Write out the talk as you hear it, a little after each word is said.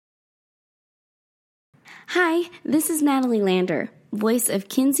Hi, this is Natalie Lander, voice of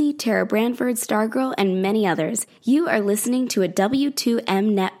Kinsey, Tara Branford, Stargirl, and many others. You are listening to a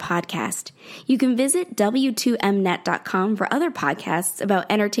W2M Net podcast. You can visit W2Mnet.com for other podcasts about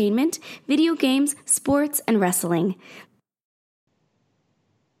entertainment, video games, sports, and wrestling.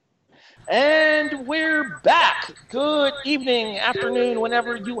 And we're back. Good evening, afternoon,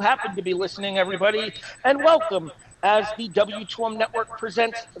 whenever you happen to be listening, everybody. And welcome as the W2M Network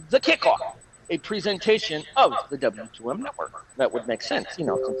presents The Kickoff, a presentation of the W2M Network. That would make sense, since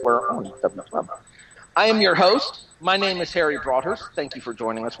we're on W2M. I am your host. My name is Harry Broadhurst. Thank you for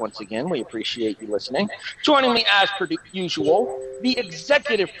joining us once again. We appreciate you listening. Joining me as per usual, the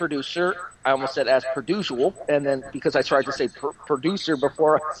executive producer. I almost said as per usual, and then because I tried to say producer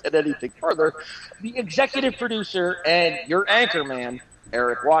before I said anything further, the executive producer and your anchor man,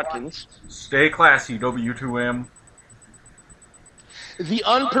 Erik Watkins. Stay classy, W2M. The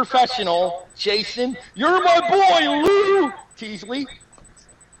unprofessional Jason, you're my boy, Lou Teasley.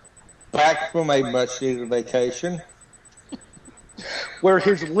 Back from a much-needed vacation. Where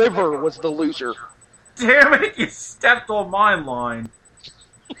his liver was the loser. Damn it, you stepped on my line.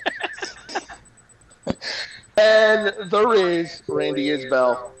 And there is Randy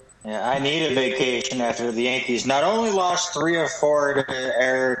Isbelle. Yeah, I need a vacation after the Yankees not only lost 3 of 4 to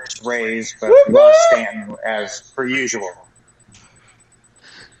Eric's Rays, but lost Stanton as per usual.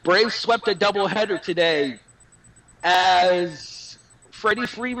 Braves swept a doubleheader today as Ronald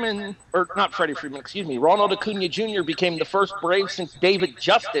Acuna Jr. became the first Brave since David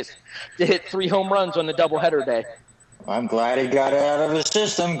Justice to hit 3 home runs on the doubleheader day. I'm glad he got it out of his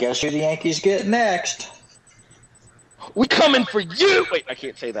system. Guess who the Yankees get next? We coming for you! Wait, I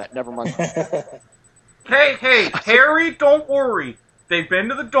can't say that. Never mind. Hey, Harry, don't worry. They've been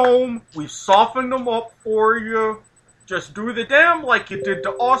to the Dome. We've softened them up for you. Just do the damn like you did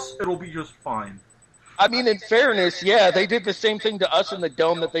to us. It'll be just fine. I mean, in fairness, yeah, they did the same thing to us in the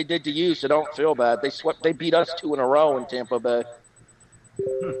Dome that they did to you, so don't feel bad. They beat us 2 in a row in Tampa Bay.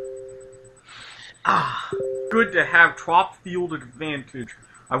 Good to have trop field advantage.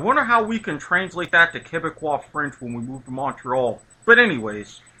 I wonder how we can translate that to Quebecois French when we move to Montreal. But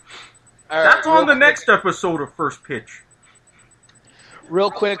anyways, that's on the next episode of First Pitch. Real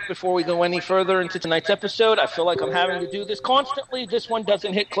quick, before we go any further into tonight's episode, I feel like I'm having to do this constantly. This one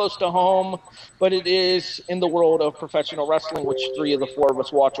doesn't hit close to home, but it is in the world of professional wrestling, which 3 of the 4 of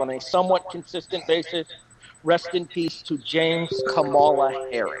us watch on a somewhat consistent basis. Rest in peace to James Kamala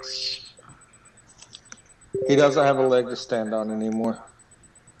Harris. He doesn't have a leg to stand on anymore.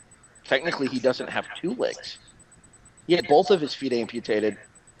 Technically, he doesn't have 2 legs. He had both of his feet amputated.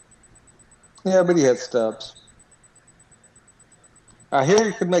 Yeah, but he had stubs. I hear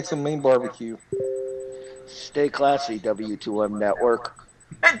you could make some mean barbecue. Stay classy, W2M Network.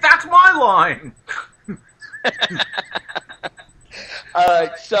 Hey, that's my line! All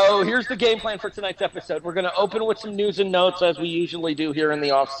right, so here's the game plan for tonight's episode. We're going to open with some news and notes, as we usually do here in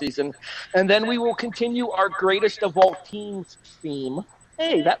the off-season. And then we will continue our greatest of all teams theme.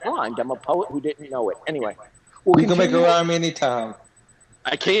 Hey, that rhymed. I'm a poet who didn't know it. Anyway. You can make a rhyme anytime.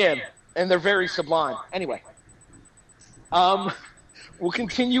 I can, and they're very sublime. Anyway. We'll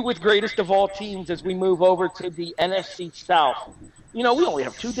continue with greatest of all teams as we move over to the NFC South. We only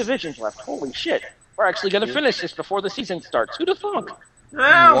have 2 divisions left. Holy shit. We're actually going to finish this before the season starts. Who'd have thunk?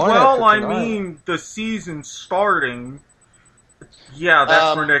 Yeah, well, I mean, the season's starting. Yeah,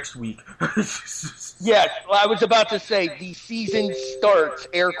 that's for next week. Yeah, I was about to say, the season starts,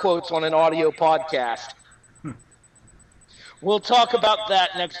 air quotes, on an audio podcast. We'll talk about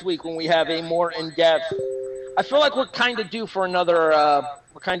that next week when we have a more in-depth. I feel like we're kind of due for another.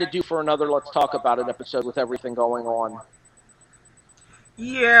 Let's talk about it episode with everything going on.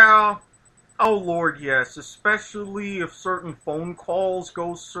 Yeah. Oh Lord, yes. Especially if certain phone calls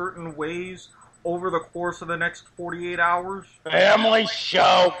go certain ways over the course of the next 48 hours. Family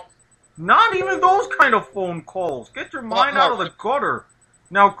show. Not even those kind of phone calls. Get your mind out of the gutter.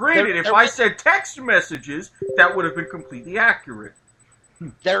 Now, granted, if I said text messages, that would have been completely accurate.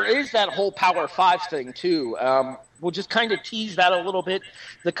 There is that whole Power 5 thing, too. We'll just kind of tease that a little bit.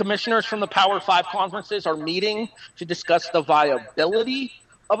 The commissioners from the Power 5 conferences are meeting to discuss the viability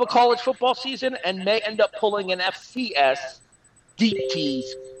of a college football season and may end up pulling an FCS deep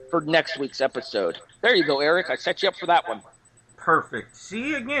tease for next week's episode. There you go, Erik. I set you up for that one. Perfect.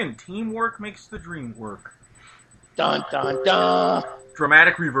 See, again, teamwork makes the dream work. Dun, dun, dun.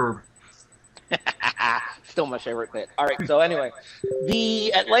 Dramatic reverb. Still my favorite bit. All right, so anyway,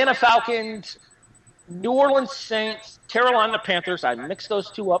 the Atlanta Falcons, New Orleans Saints, Carolina Panthers. I mixed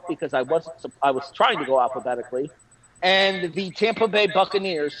those 2 up because I was trying to go alphabetically. And the Tampa Bay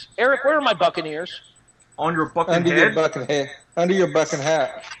Buccaneers. Erik, where are my Buccaneers? On your bucket Under head? your bucket head. Under your bucket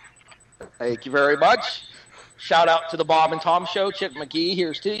hat. Thank you very much. Shout out to the Bob and Tom Show. Chip McGee,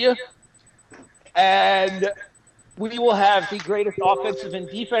 here's to you. And we will have the greatest offensive and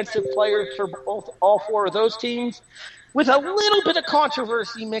defensive players for all four of those teams, with a little bit of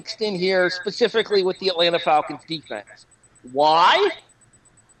controversy mixed in here, specifically with the Atlanta Falcons defense. Why?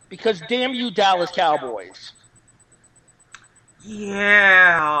 Because damn you, Dallas Cowboys.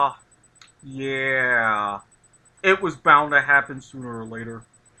 Yeah. It was bound to happen sooner or later.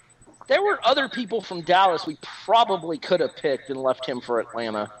 There were other people from Dallas we probably could have picked and left him for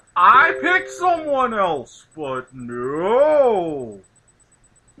Atlanta. I picked someone else, but no.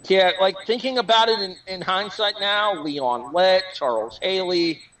 Yeah, like thinking about it in hindsight now, Leon Lett, Charles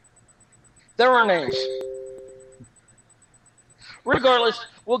Haley, there were names. Regardless,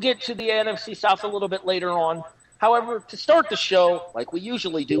 we'll get to the NFC South a little bit later on. However, to start the show, like we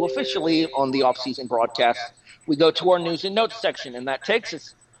usually do officially on the off-season broadcast, we go to our news and notes section, and that takes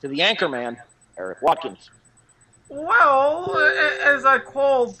us to the anchorman, Erik Watkins. Well, as I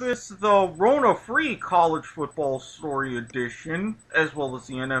call this the Rona-free college football story edition, as well as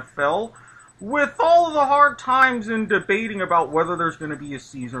the NFL, with all of the hard times in debating about whether there's going to be a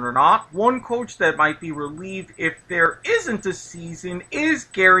season or not, one coach that might be relieved if there isn't a season is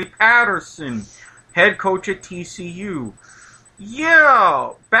Gary Patterson, head coach at TCU. Yeah,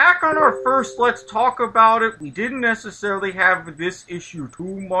 back on our first Let's Talk About It, we didn't necessarily have this issue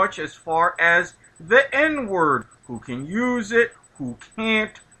too much as far as the N-word. Who can use it, who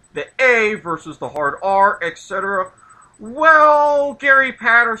can't, the A versus the hard R, etc. Well, Gary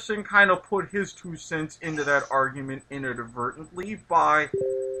Patterson kind of put his 2 cents into that argument inadvertently by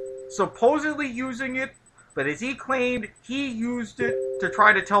supposedly using it, but as he claimed, he used it to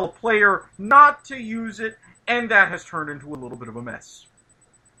try to tell a player not to use it, and that has turned into a little bit of a mess.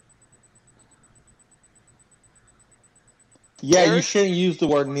 Yeah, you shouldn't use the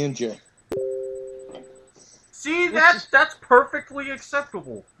word ninja. See, that's perfectly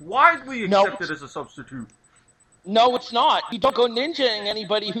acceptable. Widely accepted as a substitute. No, it's not. You don't go ninjaing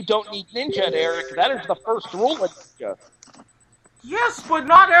anybody who don't need ninja, Eric. That is the first rule of ninja. Yes, but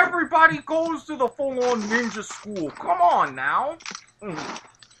not everybody goes to the full-on ninja school. Come on now.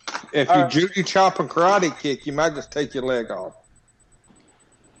 If you judo chop and karate kick, you might just take your leg off.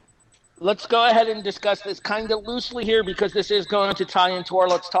 Let's go ahead and discuss this kind of loosely here because this is going to tie into our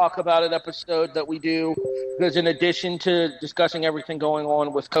Let's Talk About It episode that we do. Because in addition to discussing everything going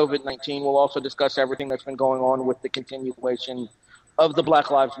on with COVID-19, we'll also discuss everything that's been going on with the continuation of the Black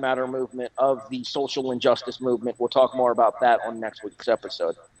Lives Matter movement, of the social injustice movement. We'll talk more about that on next week's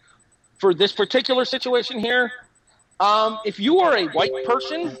episode. For this particular situation here, if you are a white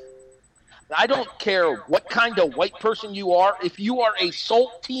person, I don't care what kind of white person you are, if you are a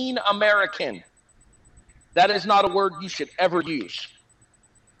saltine American, that is not a word you should ever use.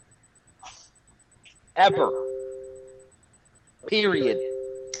 Ever. Period.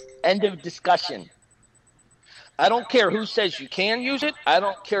 End of discussion. I don't care who says you can use it. I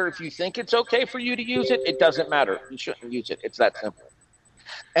don't care if you think it's okay for you to use it. It doesn't matter. You shouldn't use it. It's that simple.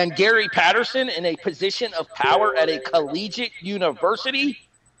 And Gary Patterson, in a position of power at a collegiate university,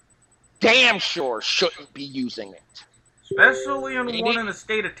 damn sure shouldn't be using it. Especially in one in the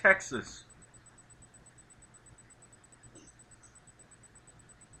state of Texas.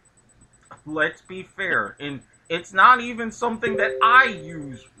 Let's be fair. And it's not even something that I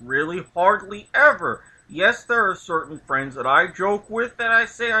use really hardly ever. Yes, there are certain friends that I joke with that I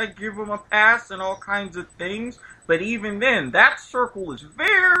say I give them a pass and all kinds of things. But even then, that circle is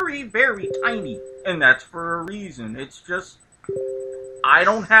very, very tiny. And that's for a reason. It's just, I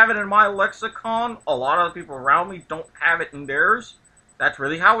don't have it in my lexicon. A lot of the people around me don't have it in theirs. That's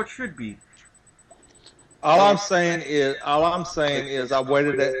really how it should be. All I'm saying is I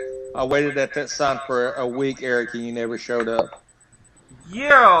waited at that sign for a week, Eric, and you never showed up.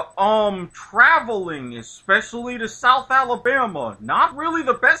 Yeah, traveling, especially to South Alabama, not really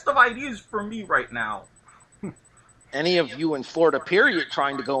the best of ideas for me right now. Any of you in Florida, period,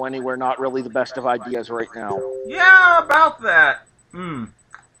 trying to go anywhere, not really the best of ideas right now. Yeah, about that.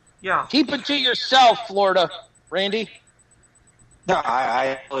 Yeah. Keep it to yourself, Florida. Randy? No,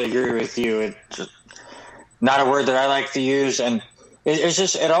 I totally agree with you. It's just not a word that I like to use, and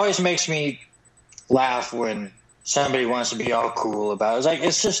it always makes me laugh when somebody wants to be all cool about it. It's like,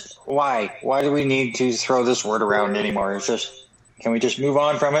 it's just, why? Why do we need to throw this word around anymore? It's just, can we just move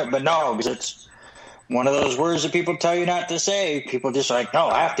on from it? But no, because it's one of those words that people tell you not to say. People just like, no,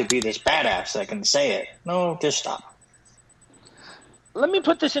 I have to be this badass that can say it. No, just stop. let me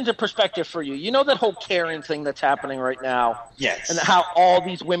put this into perspective for you. You know that whole Karen thing that's happening right now? Yes. And how all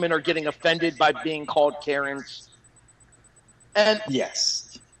these women are getting offended by being called Karens? And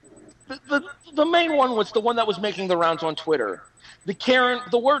yes. The main one was the one that was making the rounds on Twitter.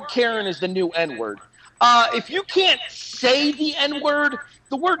 The word Karen is the new N-word. If you can't say the N-word,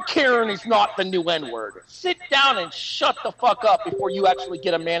 the word Karen is not the new N-word. Sit down and shut the fuck up before you actually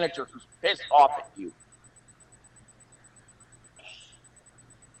get a manager who's pissed off at you.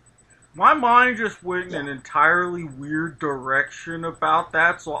 My mind just went in an entirely weird direction about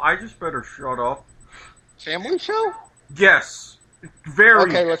that, so I just better shut up. Family show? Yes.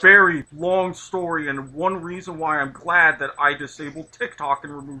 Very long story, and one reason why I'm glad that I disabled TikTok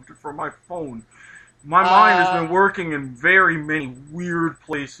and removed it from my phone. My mind has been working in very many weird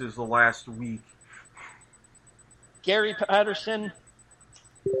places the last week. Gary Patterson,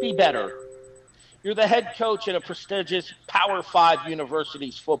 be better. You're the head coach at a prestigious Power 5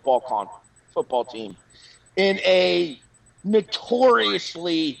 university's football team in a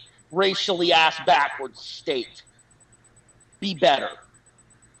notoriously racially ass-backwards state. Be better.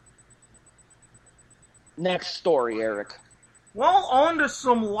 Next story, Eric. Well, on to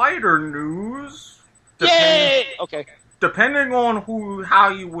some lighter news. Yay! Okay. Depending on how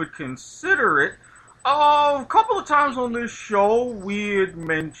you would consider it, a couple of times on this show, we had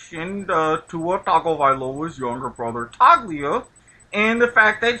mentioned Tua Tagovailoa's younger brother, Taglia, and the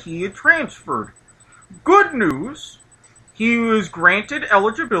fact that he had transferred. Good news, he was granted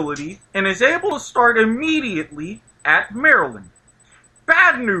eligibility and is able to start immediately at Maryland.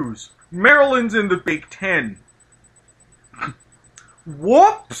 Bad news, Maryland's in the Big Ten.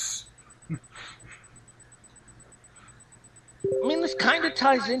 Whoops! I mean, this kind of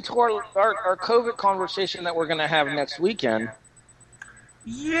ties into our COVID conversation that we're going to have next weekend.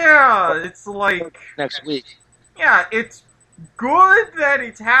 Yeah, it's like... Next week. Yeah, it's good that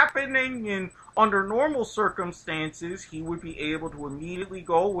it's happening, and under normal circumstances, he would be able to immediately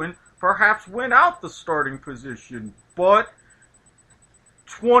go and perhaps win out the starting position. But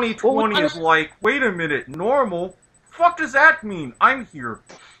 2020 is like, wait a minute, normal? Fuck does that mean? I'm here.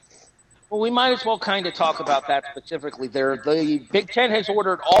 Well, we might as well kind of talk about that specifically. The Big Ten has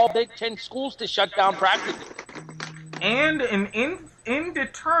ordered all Big Ten schools to shut down practice. And an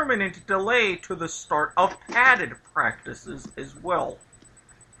indeterminate delay to the start of padded practices as well.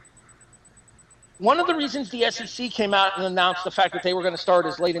 One of the reasons the SEC came out and announced the fact that they were going to start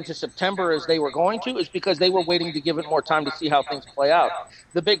as late into September as they were going to is because they were waiting to give it more time to see how things play out.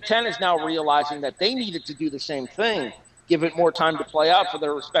 The Big Ten is now realizing that they needed to do the same thing. Give it more time to play out for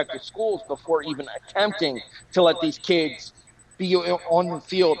their respective schools before even attempting to let these kids be on the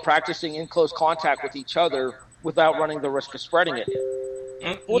field practicing in close contact with each other without running the risk of spreading it.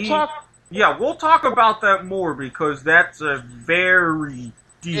 And we'll talk about that more because that's a very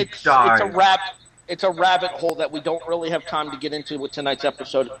deep dive. It's a rabbit hole that we don't really have time to get into with tonight's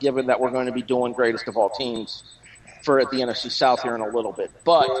episode, given that we're going to be doing greatest of all teams for the NFC South here in a little bit.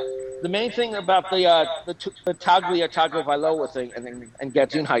 But the main thing about the Taglia Tagovailoa thing, and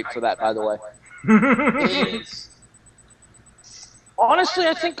Gadzoon hype for that, by the way, is honestly,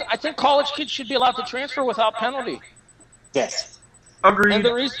 I think college kids should be allowed to transfer without penalty. Yes, agreed.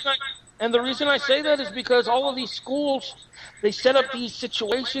 And the reason I say that is because all of these schools, they set up these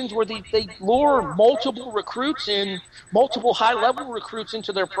situations where they lure multiple high-level recruits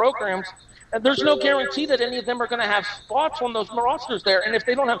into their programs. And there's no guarantee that any of them are going to have spots on those rosters there. And if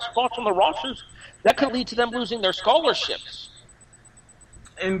they don't have spots on the rosters, that could lead to them losing their scholarships.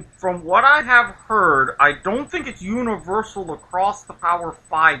 And from what I have heard, I don't think it's universal across the Power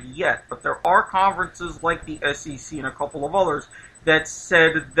 5 yet, but there are conferences like the SEC and a couple of others that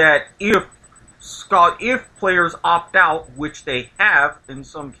said that if players opt out, which they have in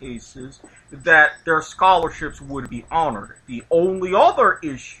some cases, that their scholarships would be honored. The only other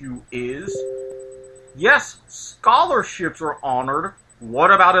issue is, yes, scholarships are honored.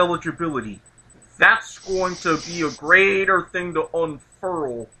 What about eligibility? That's going to be a greater thing to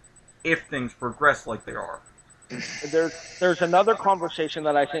unfurl if things progress like they are. There's another conversation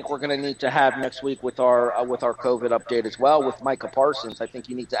that I think we're going to need to have next week with our COVID update as well with Micah Parsons. I think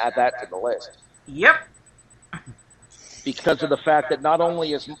you need to add that to the list. Yep. Because of the fact that not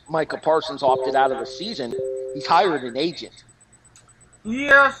only is Micah Parsons opted out of the season, he's hired an agent.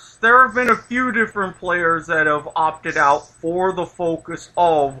 Yes, there have been a few different players that have opted out for the focus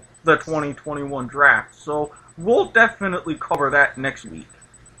of the 2021 draft. So we'll definitely cover that next week.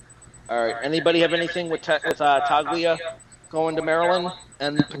 All right. Anybody have anything with Taglia going to Maryland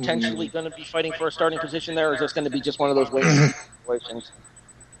and potentially going to be fighting for a starting position there, or is this going to be just one of those waiting situations?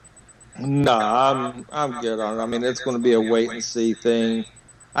 No, I'm good on it. I mean, it's going to be a wait and see thing.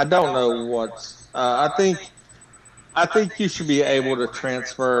 I don't know what's. I think you should be able to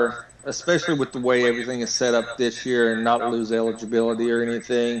transfer, especially with the way everything is set up this year, and not lose eligibility or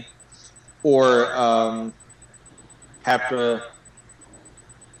anything, or have to.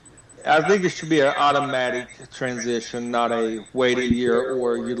 I think it should be an automatic transition, not a wait a year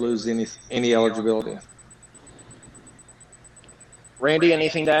or you lose any eligibility. Randy,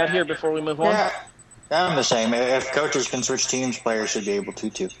 anything to add here before we move on? Yeah, I'm the same. If coaches can switch teams, players should be able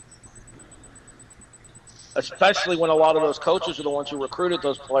to too. Especially when a lot of those coaches are the ones who recruited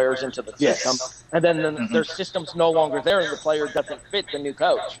those players into the system, and then their system's no longer there, and the player doesn't fit the new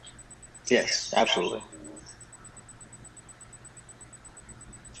coach. Yes, absolutely.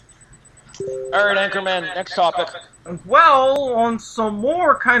 All right, Anchorman, next topic. Well, on some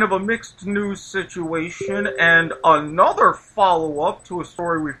more kind of a mixed news situation and another follow-up to a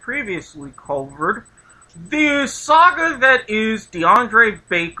story we previously covered, the saga that is DeAndre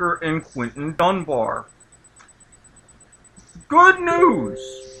Baker and Quinton Dunbar. Good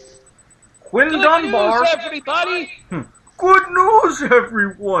news! Quinton Dunbar... Good news, everybody! Good news,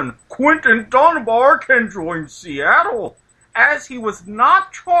 everyone! Quinton Dunbar can join Seattle, as he was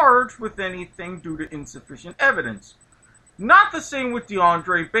not charged with anything due to insufficient evidence. Not the same with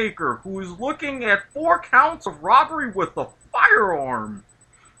DeAndre Baker, who is looking at 4 counts of robbery with a firearm.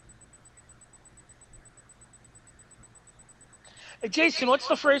 Hey, Jason, what's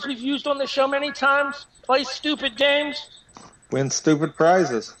the phrase we've used on the show many times? Play stupid games? Win stupid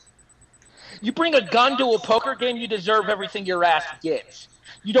prizes. You bring a gun to a poker game, you deserve everything your ass gets.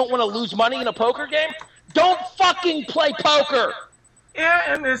 You don't want to lose money in a poker game? Don't fucking play poker!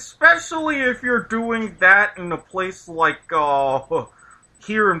 Yeah, and especially if you're doing that in a place like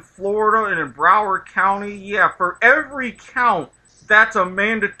here in Florida and in Broward County, yeah, for every count, that's a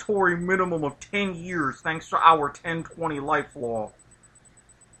mandatory minimum of 10 years, thanks to our 1020 life law.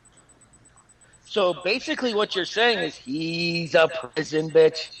 So basically what you're saying is he's a prison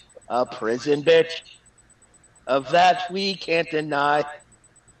bitch. A prison bitch. Of that we can't deny.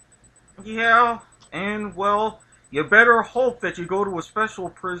 Yeah, and well, you better hope that you go to a special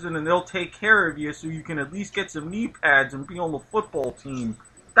prison and they'll take care of you so you can at least get some knee pads and be on the football team.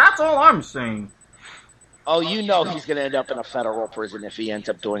 That's all I'm saying. Oh, you know he's going to end up in a federal prison if he ends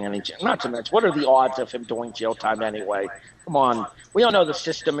up doing any jail. Not to mention, what are the odds of him doing jail time anyway? Come on. We all know the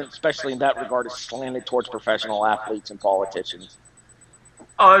system, especially in that regard, is slanted towards professional athletes and politicians.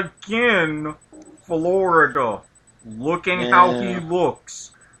 Again, Florida. Looking how he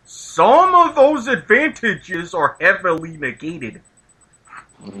looks. Some of those advantages are heavily negated.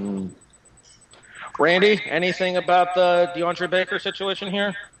 Randy, anything about the DeAndre Baker situation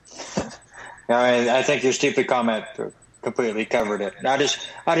here? I think your stupid comment completely covered it. I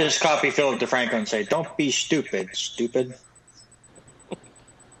just copy Philip DeFranco and say, "Don't be stupid, stupid."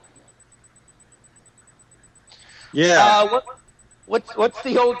 Yeah. What's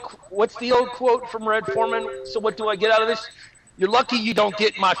the old quote from Red Foreman? So what do I get out of this? You're lucky you don't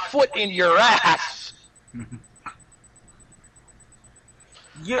get my foot in your ass.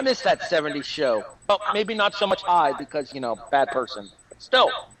 Yeah. I miss that 70s show. Well, maybe not so much I because, bad person. But still,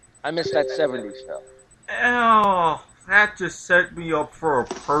 I miss that 70s show. Oh, that just set me up for a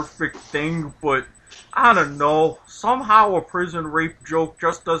perfect thing, but I don't know. Somehow a prison rape joke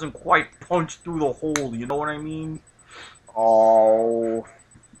just doesn't quite punch through the hole, you know what I mean? Oh.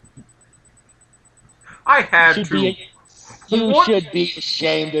 I had to. You should be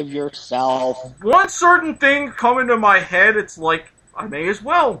ashamed of yourself. One certain thing come into my head, it's like, I may as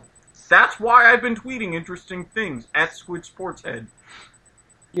well. That's why I've been tweeting interesting things at Squid Sportshead.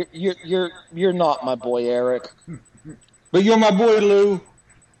 You're not my boy, Eric. But you're my boy, Lou.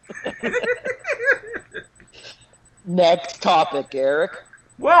 Next topic, Eric.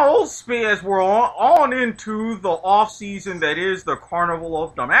 Well, as we're on into the off-season that is the Carnival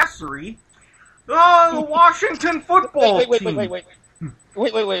of Dumbassery, the Washington football team. Wait.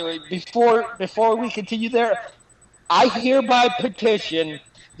 Before we continue there, I hereby petition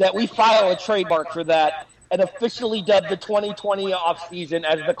that we file a trademark for that and officially dub the 2020 offseason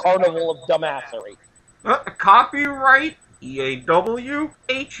as the Carnival of Dumbassery. Copyright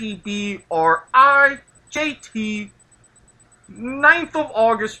EAWHEBRIJT 9th of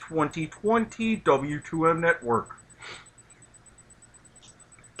August 2020 W2M Network.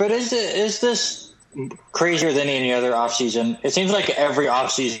 But is this crazier than any other offseason? It seems like every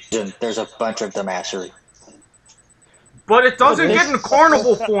offseason there's a bunch of dumbassery. But it doesn't get in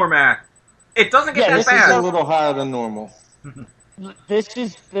carnival format. It doesn't get that This bad. is a little higher than normal. this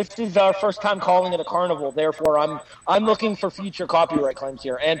is our first time calling it a carnival. Therefore, I'm looking for future copyright claims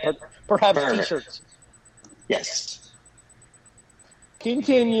here and perhaps Perfect. T-shirts. Yes.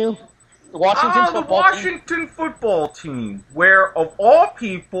 Continue. The Washington football team, where of all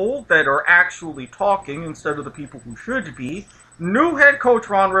people that are actually talking instead of the people who should be, new head coach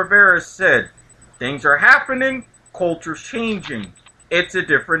Ron Rivera said, "Things are happening, culture's changing. It's a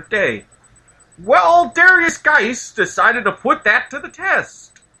different day." Well, Darius Guice decided to put that to the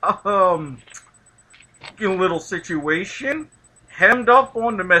test. In a little situation, hemmed up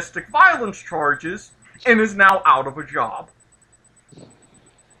on domestic violence charges, and is now out of a job.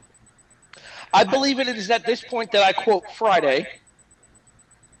 I believe it is at this point that I quote Friday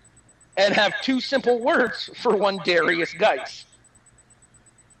and have two simple words for one Darius Guice.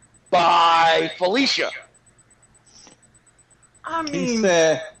 By Felicia. I mean, He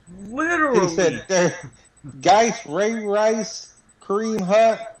said, literally. Guice, Ray Rice, Kareem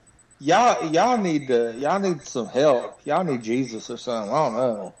Hunt, y'all need some help. Y'all need Jesus or something. I don't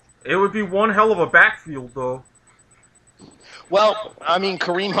know. It would be one hell of a backfield, though. Well, I mean,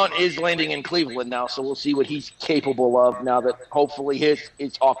 Kareem Hunt is landing in Cleveland now, so we'll see what he's capable of now that hopefully his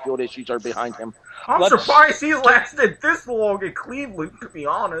off-field issues are behind him. I'm surprised he lasted this long in Cleveland, to be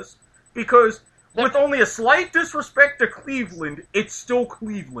honest, because with only a slight disrespect to Cleveland, it's still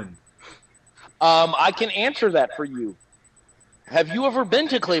Cleveland. I can answer that for you. Have you ever been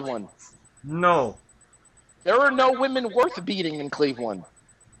to Cleveland? No. There are no women worth beating in Cleveland.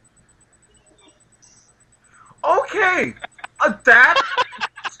 Okay.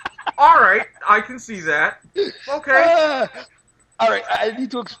 All right, I can see that. Okay. All right, I need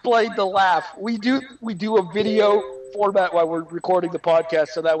to explain the laugh. We do a video format while we're recording the podcast,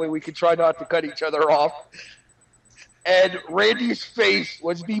 so that way we can try not to cut each other off. And Randy's face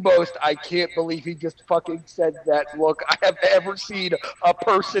was the most, I can't believe he just fucking said that look I have ever seen a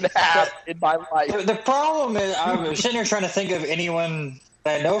person have in my life. The problem is, I was sitting here trying to think of anyone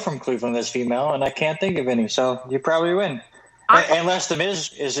that I know from Cleveland that's female, and I can't think of any, so you probably win. Unless the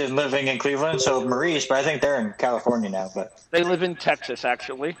Miz is living in Cleveland, so Maurice, but I think they're in California now. But they live in Texas,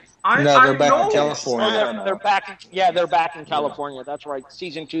 actually. They're back in California. They're back. They're back in California. That's right.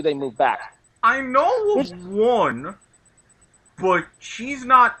 Season 2, they moved back. I know of one, but she's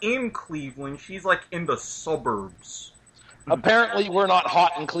not in Cleveland. She's like in the suburbs. Apparently, we're not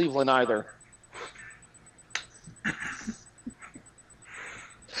hot in Cleveland either.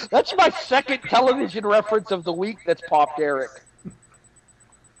 That's my second television reference of the week that's popped Erik.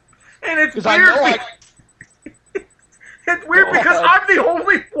 And it's weird. It's weird because I'm the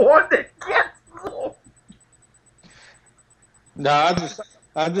only one that gets them. No,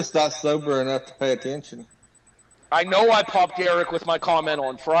 I'm just not sober enough to pay attention. I know I popped Erik with my comment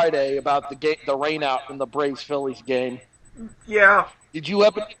on Friday about the rain out in the Braves Phillies game. Yeah. Did you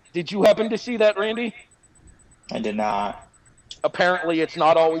happen to see that, Randy? I did not. Apparently, it's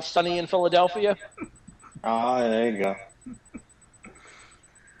not always sunny in Philadelphia. Oh, there you go.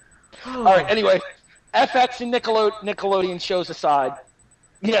 All right, anyway, FX and Nickelodeon shows aside.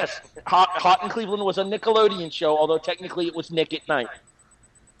 Yes, Hot in Cleveland was a Nickelodeon show, although technically it was Nick at Night.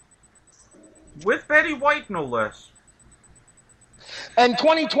 With Betty White, no less. And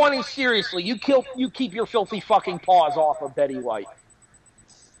 2020, seriously, you keep your filthy fucking paws off of Betty White.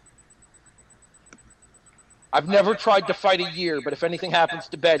 I've never tried to fight a year, but if anything happens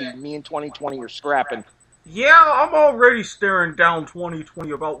to Betty, me and 2020 are scrapping. Yeah, I'm already staring down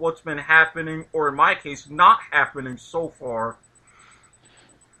 2020 about what's been happening, or in my case, not happening so far.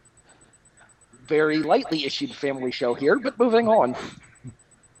 Very lightly issued family show here, but moving on.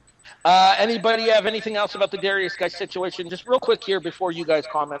 Anybody have anything else about the Darius Guice situation? Just real quick here before you guys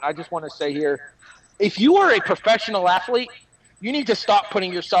comment, I just want to say here, if you are a professional athlete, you need to stop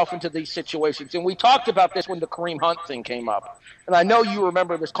putting yourself into these situations. And we talked about this when the Kareem Hunt thing came up. And I know you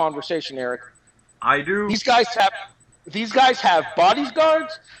remember this conversation, Erik. I do. These guys have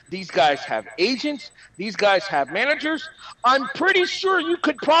bodyguards. These guys have agents. These guys have managers. I'm pretty sure you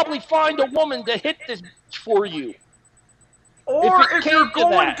could probably find a woman to hit this for you. Or if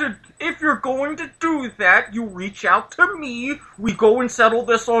you're going to do that, you reach out to me, we go and settle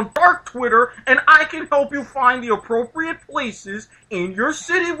this on Dark Twitter, and I can help you find the appropriate places in your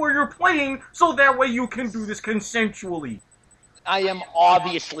city where you're playing, so that way you can do this consensually. I am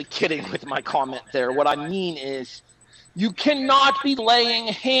obviously kidding with my comment there. What I mean is, you cannot be laying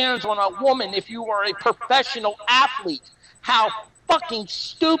hands on a woman if you are a professional athlete. How fucking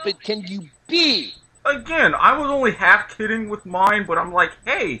stupid can you be? Again, I was only half kidding with mine, but I'm like,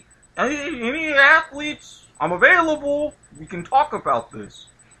 hey, any athletes, I'm available. We can talk about this.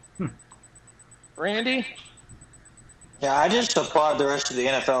 Randy? Yeah, I just applaud the rest of the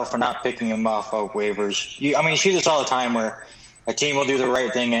NFL for not picking him off of waivers. You see this all the time where a team will do the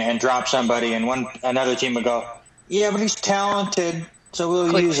right thing and drop somebody, and another team will go, yeah, but he's talented, so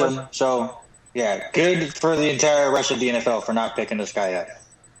we'll use him. So, yeah, good for the entire rest of the NFL for not picking this guy up.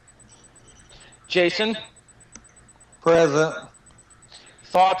 Jason? Present.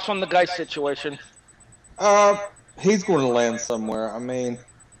 Thoughts on the Guice situation? He's going to land somewhere. I mean,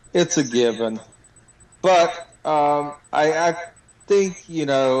 it's a given. But I think,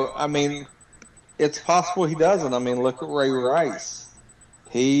 it's possible he doesn't. I mean, look at Ray Rice.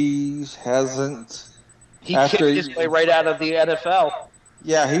 He hasn't. He kicked his way right out of the NFL.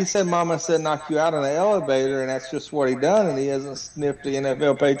 Yeah, he said Mama said knock you out in the elevator, and that's just what he done, and he hasn't sniffed the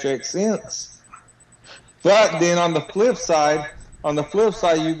NFL paycheck since. But then on the flip side,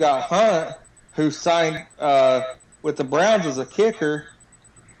 you got Hunt, who signed with the Browns as a kicker,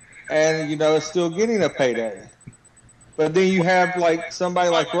 and, is still getting a payday. But then you have, somebody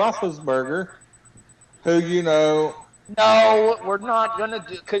like Roethlisberger, who, No, we're not going to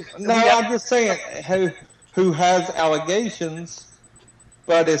do... I'm just saying, who has allegations,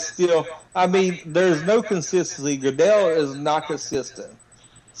 but is still... there's no consistency. Goodell is not consistent.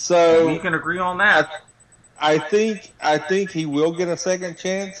 So... We can agree on that. I think he will get a second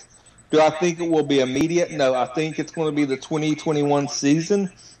chance. Do I think it will be immediate? No, I think it's going to be the 2021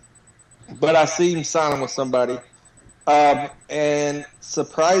 season. But I see him signing with somebody. And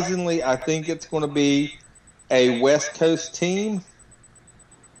surprisingly, I think it's going to be a West Coast team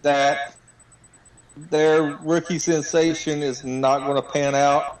that their rookie sensation is not going to pan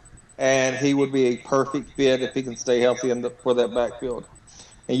out, and he would be a perfect fit if he can stay healthy for that backfield.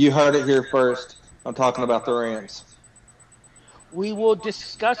 And you heard it here first. I'm talking about the Rams. We will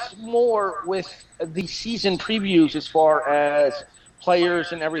discuss more with the season previews as far as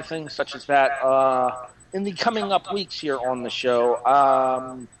players and everything such as that in the coming up weeks here on the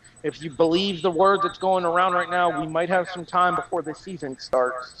show. If you believe the word that's going around right now, we might have some time before the season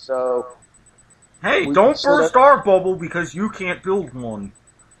starts. So, hey, don't burst our bubble because you can't build one.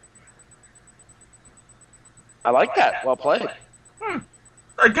 I like that. Well played.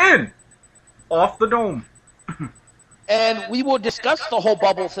 Again, off the dome. And we will discuss the whole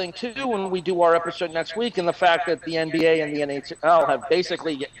bubble thing, too, when we do our episode next week, and the fact that the NBA and the NHL have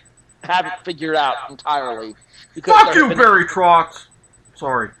basically haven't figured out entirely. Fuck you, Barry Trotz.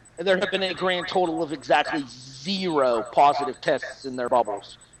 Sorry. There have been a grand total of exactly 0 positive tests in their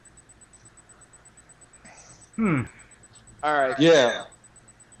bubbles. All right. Yeah.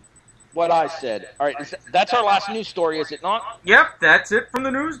 What I said. All right. That's our last news story, is it not? Yep, that's it from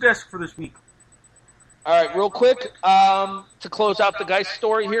the news desk for this week. All right, real quick, to close out the Guice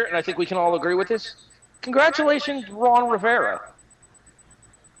story here, and I think we can all agree with this. Congratulations, Ron Rivera.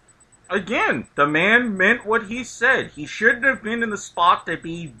 Again, the man meant what he said. He shouldn't have been in the spot to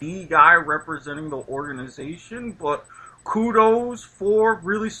be the guy representing the organization, but kudos for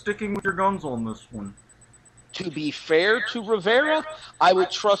really sticking with your guns on this one. To be fair to Rivera, I would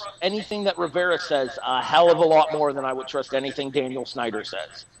trust anything that Rivera says a hell of a lot more than I would trust anything Daniel Snyder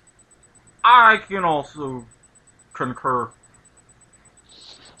says. I can also concur.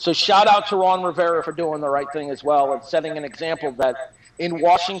 So shout out to Ron Rivera for doing the right thing as well and setting an example that in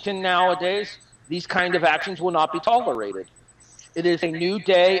Washington nowadays, these kind of actions will not be tolerated. It is a new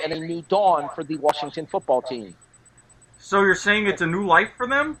day and a new dawn for the Washington football team. So you're saying it's a new life for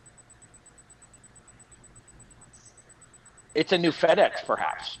them? It's a new FedEx,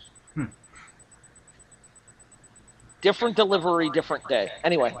 perhaps. Different delivery, different day.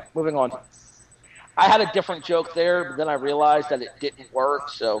 Anyway, moving on. I had a different joke there, but then I realized that it didn't work,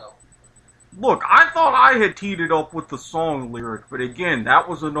 so... Look, I thought I had teed it up with the song lyric, but again, that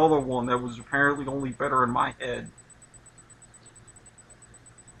was another one that was apparently only better in my head.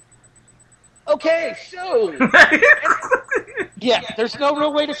 Okay, so... yeah, there's no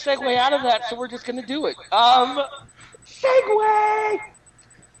real way to segue out of that, so we're just going to do it. Segue!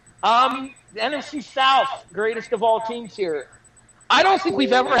 The NFC South, greatest of all teams here. I don't think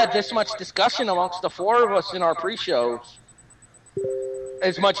we've ever had this much discussion amongst the four of us in our pre-shows.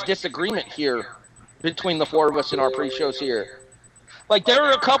 As much disagreement here between the four of us in our pre-shows here. Like, there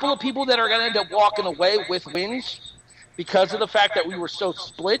are a couple of people that are going to end up walking away with wins because of the fact that we were so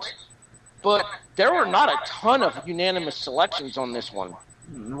split, but there were not a ton of unanimous selections on this one.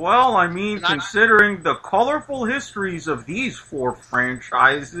 Well, I mean, considering the colorful histories of these four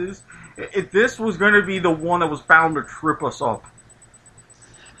franchises, this was going to be the one that was bound to trip us up.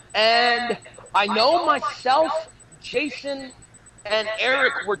 And I know myself, Jason, and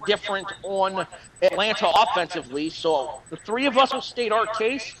Erik were different on Atlanta offensively, so the three of us will state our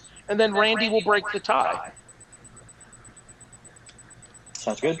case, and then Randy will break the tie.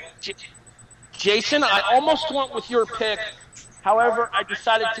 Sounds good. Jason, I almost went with your pick. However, I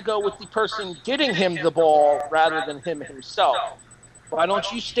decided to go with the person getting him the ball rather than him himself. Why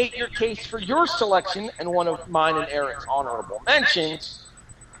don't you state your case for your selection and one of mine and Eric's honorable mentions?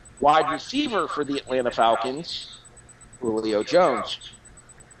 Wide receiver for the Atlanta Falcons, Julio Jones.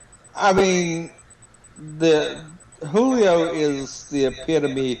 I mean, Julio is the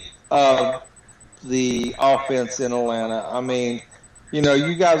epitome of the offense in Atlanta. I mean, you know,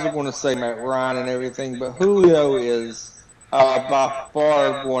 you guys are going to say Matt Ryan and everything, but Julio is by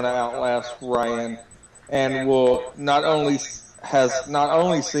far going to outlast Ryan, and will not only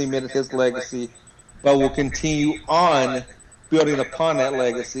cemented his legacy, but will continue on building upon that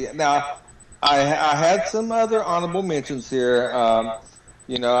legacy. Now, I had some other honorable mentions here.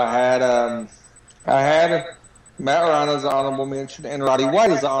 You know, I had Matt Ryan as an honorable mention and Roddy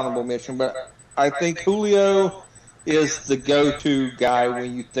White as an honorable mention, but I think Julio is the go-to guy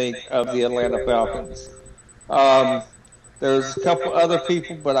when you think of the Atlanta Falcons. There's a couple other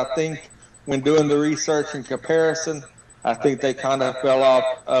people, but I think when doing the research and comparison, I think they kind of fell off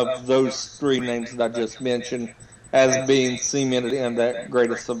of those three names that I just mentioned as being cemented in that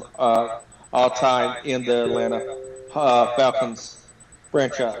greatest of all time in the Atlanta Falcons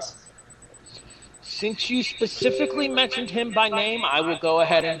franchise. Since you specifically mentioned him by name, I will go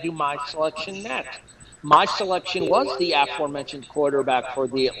ahead and do my selection next. My selection was the aforementioned quarterback for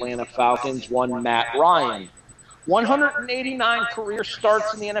the Atlanta Falcons, one Matt Ryan. 189 career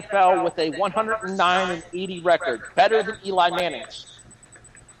starts in the NFL with a 109-80 record, better than Eli Manning's.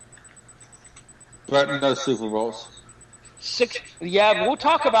 But no Super Bowls. Yeah, we'll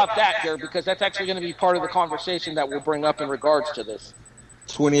talk about that here because that's actually going to be part of the conversation that we'll bring up in regards to this.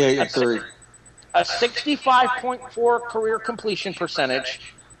 28-3. A 65.4 career completion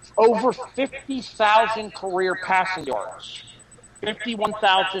percentage, over 50,000 career passing yards,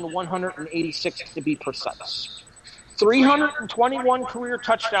 51,186 to be precise. 321 career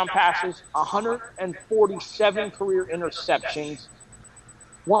touchdown passes, 147 career interceptions,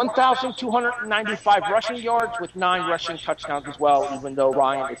 1,295 rushing yards with 9 rushing touchdowns as well, even though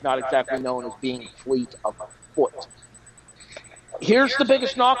Ryan is not exactly known as being fleet of foot. Here's the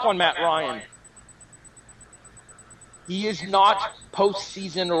biggest knock on Matt Ryan. He is not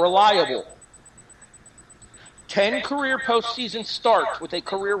postseason reliable. 10 career postseason starts with a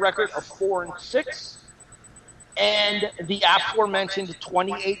career record of 4-6, and the aforementioned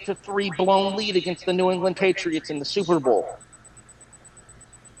 28-3 blown lead against the New England Patriots in the Super Bowl.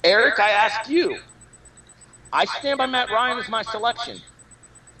 Eric, I ask you. I stand by Matt Ryan as my selection.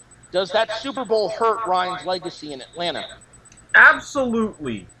 Does that Super Bowl hurt Ryan's legacy in Atlanta?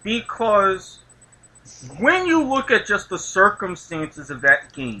 Absolutely, because when you look at just the circumstances of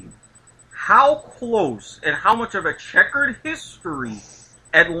that game, how close and how much of a checkered history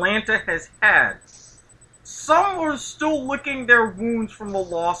Atlanta has had, some are still licking their wounds from the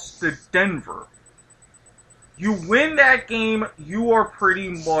loss to Denver. You win that game, you are pretty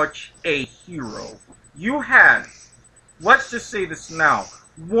much a hero. You had, let's just say this now,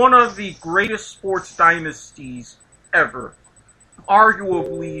 one of the greatest sports dynasties ever.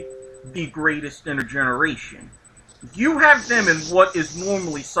 Arguably the greatest in a generation. You have them in what is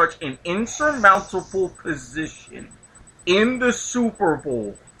normally such an insurmountable position in the Super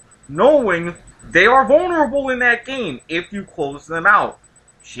Bowl, knowing they are vulnerable in that game if you close them out.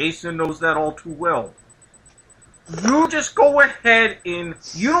 Jason knows that all too well. You just go ahead and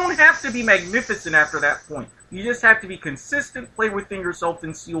you don't have to be magnificent after that point. You just have to be consistent, play within yourself,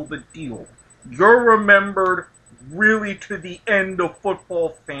 and seal the deal. You're remembered really to the end of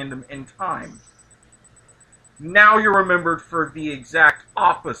football fandom in time. Now you're remembered for the exact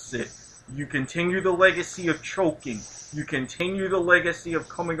opposite. You continue the legacy of choking. You continue the legacy of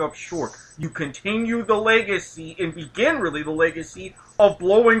coming up short. You continue the legacy and begin really the legacy of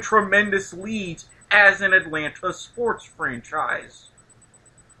blowing tremendous leads as an Atlanta sports franchise.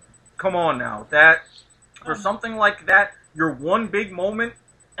 Come on now. That, for something like that, your one big moment,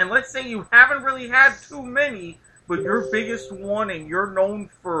 and let's say you haven't really had too many, but your biggest one and you're known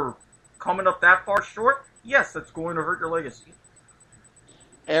for coming up that far short, yes, that's going to hurt your legacy.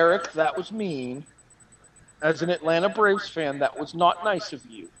 Eric, that was mean. As an Atlanta Braves fan, that was not nice of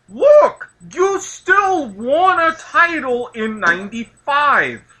you. Look! You still won a title in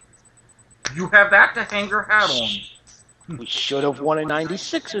 95. You have that to hang your hat on. We should have won in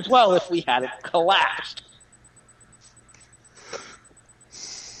 96 as well if we hadn't collapsed.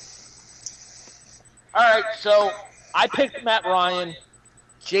 All right, so I picked Matt Ryan.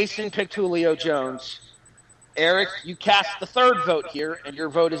 Jason picked Julio Jones. Eric, you cast the third vote here, and your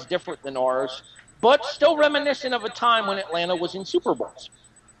vote is different than ours. but still reminiscent of a time when Atlanta was in Super Bowls.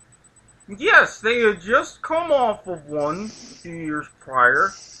 Yes, they had just come off of one a few years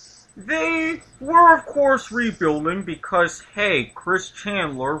prior. They were, of course, rebuilding because, hey, Chris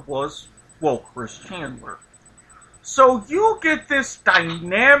Chandler was, well, Chris Chandler. So you get this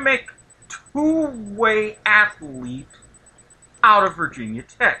dynamic two-way athlete out of Virginia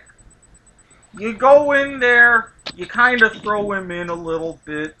Tech. You go in there, you kind of throw him in a little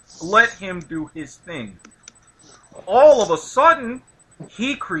bit, let him do his thing. All of a sudden,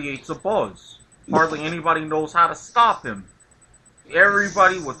 he creates a buzz. Hardly anybody knows how to stop him.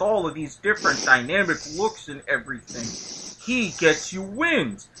 Everybody with all of these different dynamic looks and everything. He gets you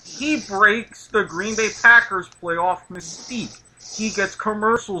wins. He breaks the Green Bay Packers playoff mystique. He gets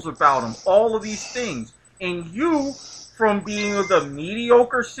commercials about him. All of these things. And you, from being the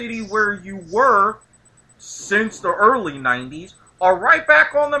mediocre city where you were since the early 90s, are right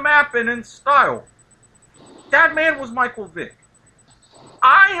back on the map and in style. That man was Michael Vick.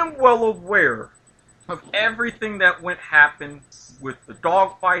 I am well aware of everything that happened with the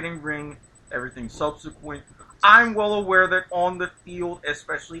dogfighting ring, everything subsequent. I'm well aware that on the field,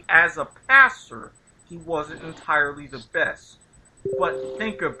 especially as a passer, he wasn't entirely the best. But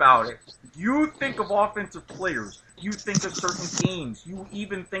think about it. You think of offensive players. You think of certain games. You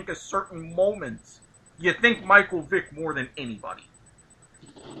even think of certain moments. You think Michael Vick more than anybody.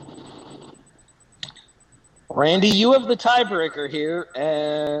 Randy, you have the tiebreaker here,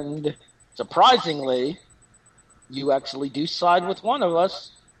 and surprisingly, you actually do side with one of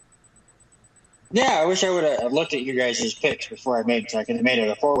us. Yeah, I wish I would have looked at you guys' picks before I made it, so I could have made it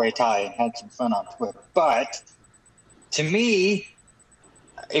a four-way tie and had some fun on Twitter. But, to me,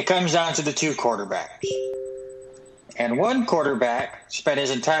 it comes down to the two quarterbacks. And one quarterback spent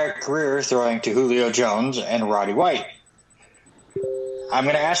his entire career throwing to Julio Jones and Roddy White. I'm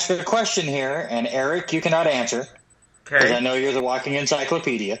going to ask a question here, and Eric, you cannot answer, because I know you're the walking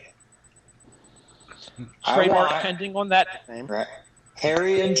encyclopedia. Trademark pending on that name. Right.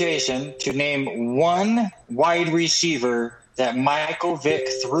 Harry and Jason to name one wide receiver that Michael Vick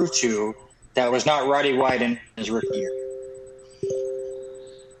threw to that was not Roddy White in his rookie year.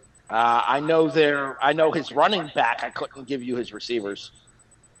 I know his running back. I couldn't give you his receivers.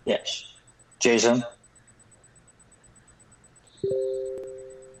 Yes. Jason?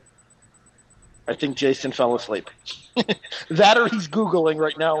 I think Jason fell asleep. That or he's Googling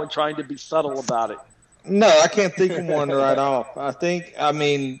right now and trying to be subtle about it. No, I can't think of one right off.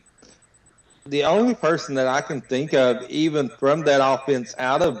 The only person that I can think of, even from that offense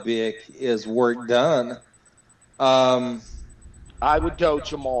out of Vic, is work done. I would go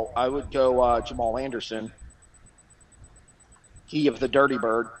Jamal. Jamal Anderson. He of the Dirty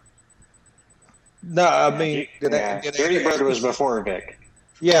Bird. No, Dirty Bird was before Vic.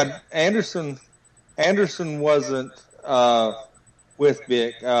 Yeah, Anderson wasn't with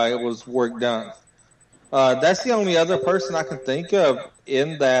Vic. It was work done. That's the only other person I can think of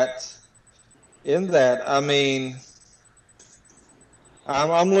in that. I'm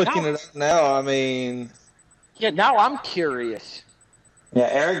looking at it now. Now I'm curious. Yeah,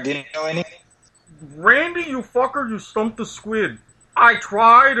 Eric, do you know any? Randy, you fucker, you stumped the squid. I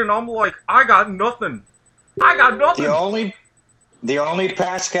tried, and I'm like, I got nothing. The only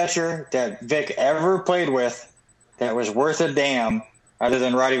pass catcher that Vic ever played with that was worth a damn, other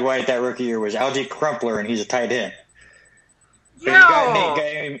than Roddy White that rookie year, was Algie Crumpler, and he's a tight end. Yeah.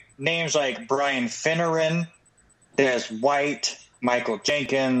 You got names like Brian Finneran, Des White, Michael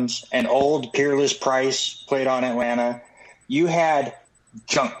Jenkins, and old Peerless Price played on Atlanta. You had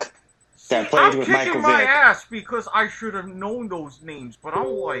junk that played with Michael Vick. I'm kicking my ass because I should have known those names, but I'm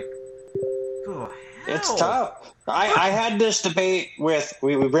like, the hell? It's tough. I had this debate with,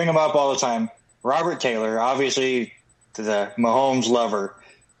 we bring him up all the time, Robert Taylor, obviously the Mahomes lover.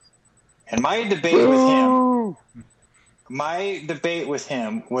 And my debate with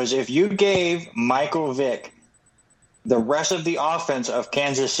him was, if you gave Michael Vick the rest of the offense of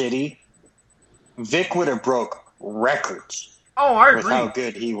Kansas City, Vick would have broke records. Oh, I agree. With how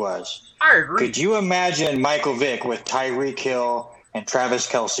good he was. I agree. Could you imagine Michael Vick with Tyreek Hill and Travis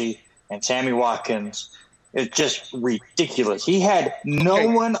Kelce and Sammy Watkins? It's just ridiculous. He had no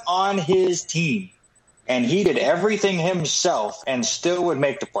one on his team, and he did everything himself and still would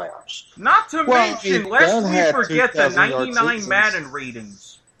make the playoffs. Not to mention, lest we forget the 99 Madden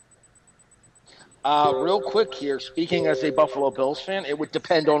ratings. Real quick here, speaking as a Buffalo Bills fan, it would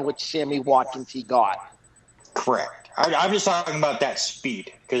depend on which Sammy Watkins he got. Correct. I'm just talking about that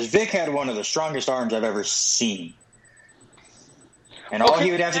speed, because Vic had one of the strongest arms I've ever seen. And all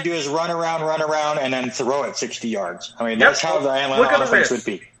he would have to do is run around, and then throw it 60 yards. That's how the Atlanta offense would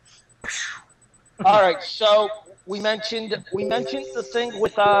be. All right, so we mentioned the thing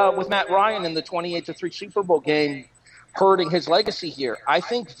with Matt Ryan in the 28-3 Super Bowl game hurting his legacy here. I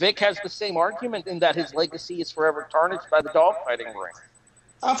think Vic has the same argument in that his legacy is forever tarnished by the dogfighting ring.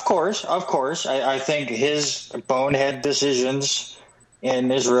 Of course. I think his bonehead decisions in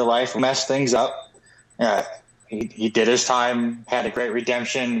his real life messed things up. He did his time, had a great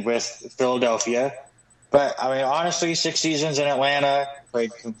redemption with Philadelphia. But, I mean, honestly, 6 seasons in Atlanta,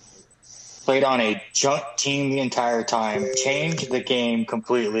 played on a junk team the entire time, changed the game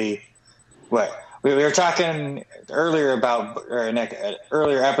completely. We were talking earlier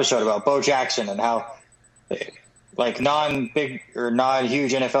episode about Bo Jackson and how like non-big or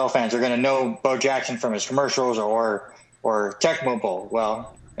non-huge NFL fans are going to know Bo Jackson from his commercials or Tecmo Bowl.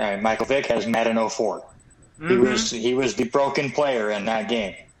 Well, Michael Vick has Madden 04. Mm-hmm. He was the broken player in that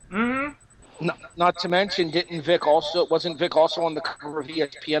game. Mm-hmm. Not to mention, wasn't Vic also on the cover of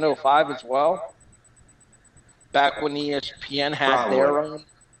ESPN 05 as well? Back when ESPN had their own.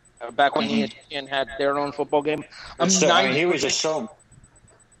 Back when ESPN had their own football game. He was just so.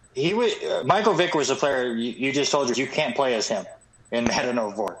 Michael Vick was a player you just told you can't play as him in Madden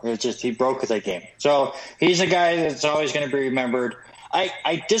 04. It's just he broke that game. So he's a guy that's always going to be remembered.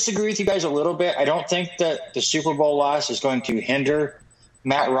 I disagree with you guys a little bit. I don't think that the Super Bowl loss is going to hinder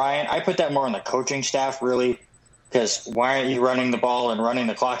Matt Ryan. I put that more on the coaching staff, really, because why aren't you running the ball and running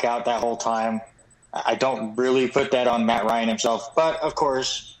the clock out that whole time? I don't really put that on Matt Ryan himself. But, of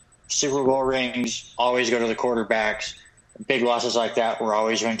course, Super Bowl rings always go to the quarterbacks. Big losses like that we're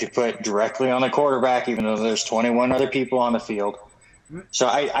always going to put directly on the quarterback, even though there's 21 other people on the field. So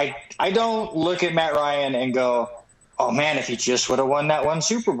I don't look at Matt Ryan and go, oh, man, if he just would have won that one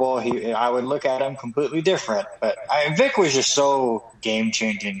Super Bowl, I would look at him completely different. But Vic was just so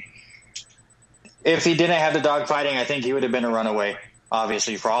game-changing. If he didn't have the dogfighting, I think he would have been a runaway,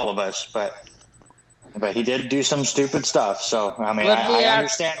 obviously, for all of us. But he did do some stupid stuff. So, I mean, I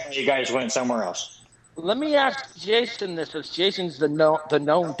understand why you guys went somewhere else. Let me ask Jason this, as Jason's the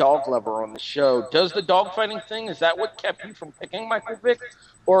known dog lover on the show. Does the dogfighting thing, is that what kept you from picking Michael Vick?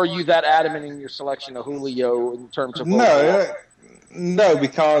 Or are you that adamant in your selection of Julio in terms of No,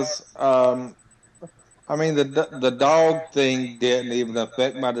 because I mean the dog thing didn't even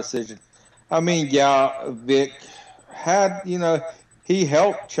affect my decision. I mean, yeah, Vic had, he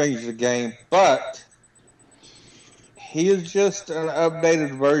helped change the game, but he is just an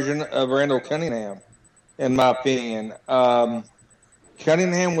updated version of Randall Cunningham, in my opinion.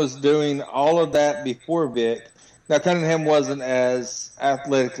 Cunningham was doing all of that before Vic. Now, Cunningham wasn't as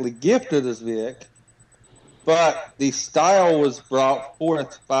athletically gifted as Vic, but the style was brought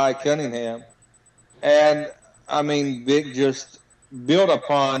forth by Cunningham. And, I mean, Vic just built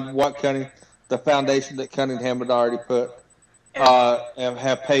upon the foundation that Cunningham had already put and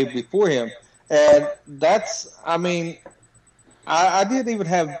have paved before him. And that's, I mean, I didn't even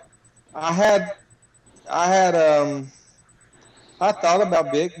have, I thought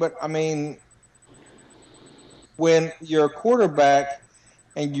about Vic, but I mean, when you're a quarterback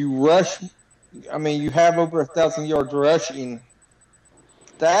and you rush, I mean, you have over 1,000 yards rushing,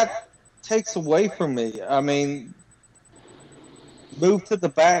 that takes away from me. I mean, move to the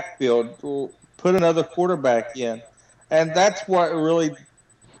backfield, put another quarterback in. And that's what really,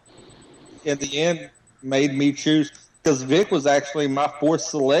 in the end, made me choose, because Vic was actually my 4th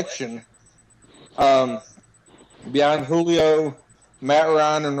selection behind Julio, Matt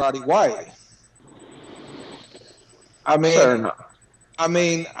Ryan, and Roddy White. I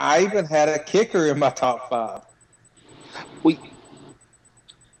mean, I even had a kicker in my top 5.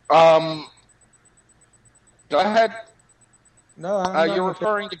 Go ahead. No, you're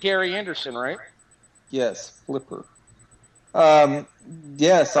referring to Gary Anderson, right? Yes, Flipper.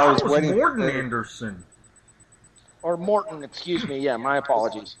 Yes, I was waiting. Morton Anderson. Or Morton, excuse me. Yeah, my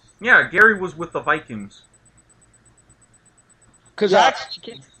apologies. Yeah, Gary was with the Vikings. Because I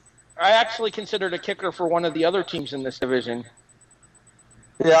actually considered a kicker for one of the other teams in this division.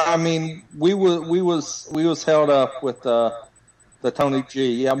 Yeah, I mean, we was held up with the Tony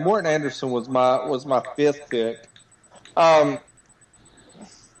G. Yeah, Morton Anderson was my 5th pick.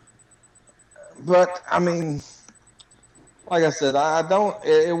 But I mean, like I said, I don't.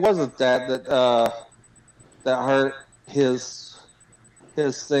 It wasn't that hurt his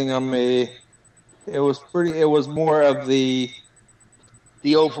thing on me. It was more of the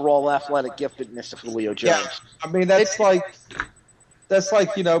overall athletic giftedness of Julio Jones. Yeah, I mean that's like back.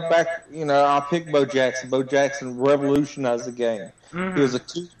 I'll pick Bo Jackson. Bo Jackson revolutionized the game.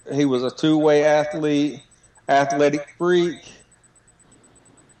 Mm-hmm. He was a two-way athlete, athletic freak.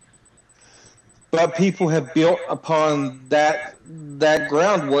 But people have built upon that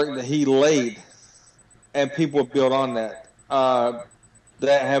groundwork that he laid. and people build on that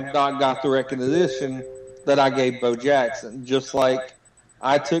that have not got the recognition that I gave Bo Jackson, just like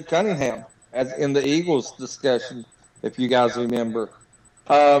I took Cunningham as in the Eagles discussion, if you guys remember.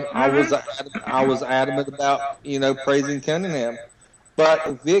 I was adamant about praising Cunningham,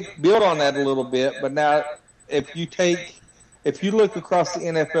 but Vic built on that a little bit. But now, if you look across the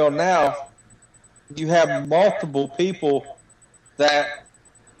NFL now, you have multiple people that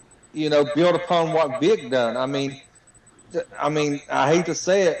build upon what Vic done. I mean, I hate to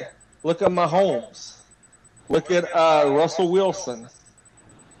say it. Look at Mahomes. Look at Russell Wilson.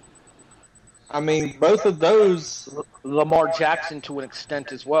 I mean, both of those. Lamar Jackson to an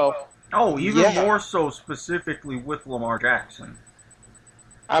extent as well. Oh, even more so specifically with Lamar Jackson.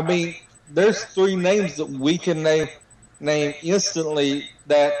 I mean, there's three names that we can name instantly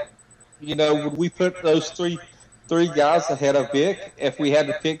that, would we put those three guys ahead of Vic if we had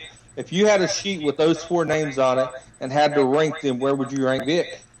to pick? If you had a sheet with those four names on it and had to rank them, where would you rank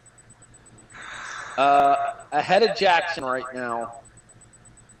Vic? Ahead of Jackson right now.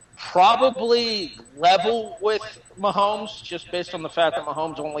 Probably level with Mahomes, just based on the fact that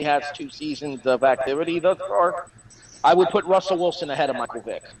Mahomes only has 2 seasons of activity thus far. I would put Russell Wilson ahead of Michael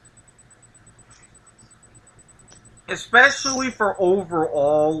Vick. Especially for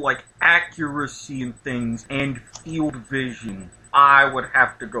overall accuracy and things and field vision, I would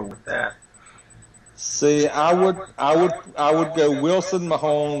have to go with that. See, I would go Wilson,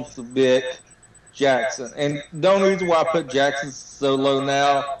 Mahomes, Vick, Jackson, and the only reason why I put Jackson so low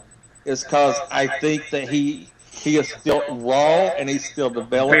now is because I think that he is still raw and he's still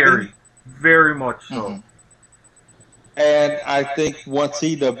developing. Very, very much so. Mm-hmm. And I think once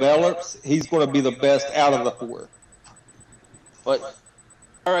he develops, he's going to be the best out of the four. But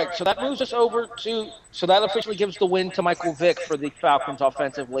all right, so that moves us over to that officially gives the win to Michael Vick for the Falcons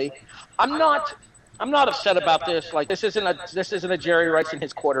offensively. I'm not upset about this. This isn't a Jerry Rice and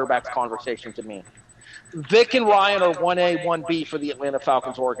his quarterbacks conversation to me. Vic and Ryan are 1A, 1B for the Atlanta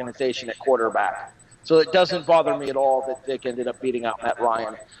Falcons organization at quarterback. So it doesn't bother me at all that Vic ended up beating out Matt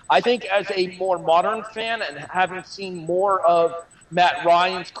Ryan. I think as a more modern fan and having seen more of Matt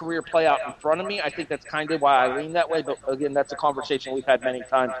Ryan's career play out in front of me, I think that's kind of why I lean that way. But again, that's a conversation we've had many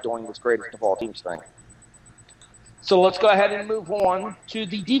times during this greatest of all teams thing. So let's go ahead and move on to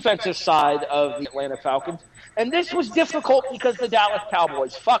the defensive side of the Atlanta Falcons. And this was difficult because the Dallas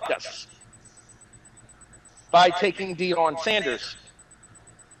Cowboys fucked us by taking Deion Sanders.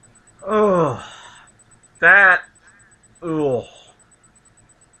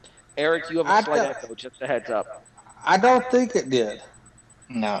 Eric, you have a slight echo, just a heads up. I don't think it did.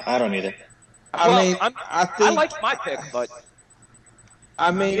 No, I don't either. I like my pick, but...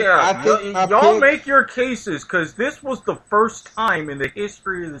 y'all make your cases, because this was the first time in the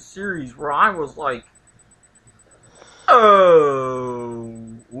history of the series where I was like,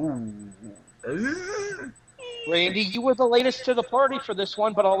 Randy, you were the latest to the party for this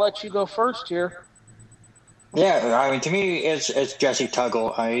one, but I'll let you go first here. Yeah, to me, it's Jesse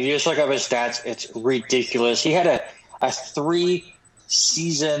Tuggle. You just look up his stats; it's ridiculous. He had a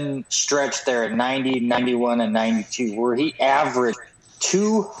 3-season stretch there at 90, 91, and 92, where he averaged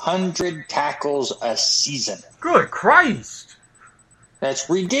 200 tackles a season. Good Christ! That's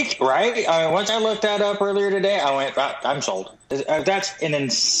ridiculous, right? Once I looked that up earlier today, I went, I'm sold. That's an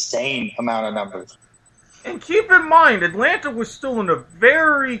insane amount of numbers. And keep in mind, Atlanta was still in a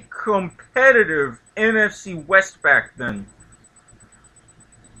very competitive NFC West back then.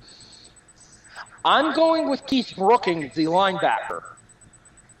 I'm going with Keith Brookings, the linebacker.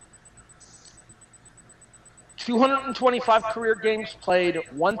 225 career games played,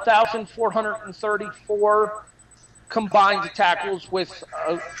 1,434 combined tackles with,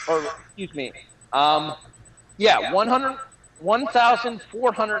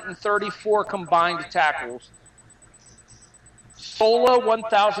 1,434 combined tackles. Solo,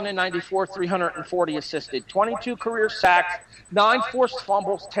 1,094, 340 assisted. 22 career sacks, 9 forced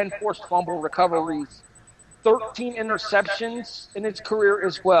fumbles, 10 forced fumble recoveries. 13 interceptions in his career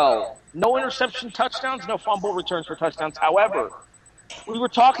as well. No interception touchdowns, no fumble returns for touchdowns. However, we were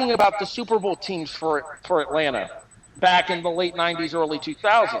talking about the Super Bowl teams for Atlanta back in the late 90s, early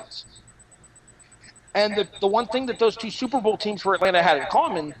 2000s. And the one thing that those 2 Super Bowl teams for Atlanta had in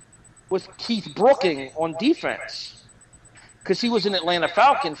common was Keith Brookings on defense, because he was an Atlanta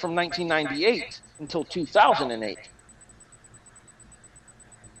Falcon from 1998 until 2008.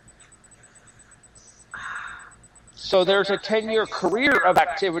 So there's a 10-year career of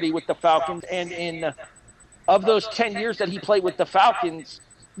activity with the Falcons, and of those 10 years that he played with the Falcons,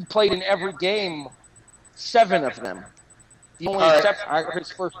 he played in every game, 7 of them. The only exception for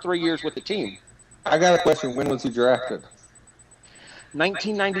his first 3 years with the team. I got a question. When was he drafted?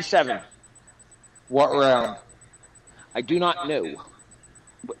 1997. What round? I do not know.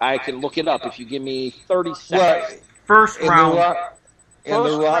 I can look it up if you give me 30 seconds. Well, First round. In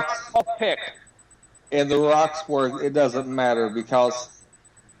the Rocks. Pick. In the Roxburgh, it doesn't matter because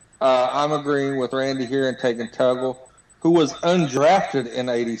I'm agreeing with Randy here and taking Tuggle, who was undrafted in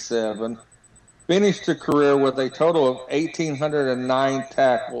 '87, finished a career with a total of 1,809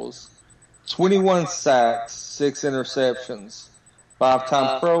 tackles, 21 sacks, 6 interceptions,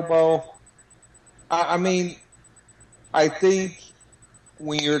 5-time Pro Bowl. I mean, I think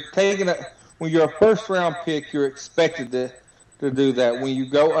when you're a first round pick, you're expected to do that. When you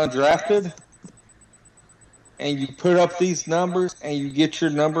go undrafted and you put up these numbers and you get your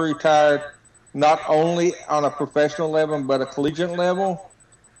number retired, not only on a professional level but a collegiate level,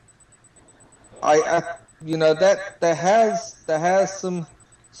 that has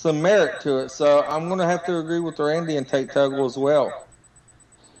some merit to it. So I'm going to have to agree with Randy and take Tuggle as well.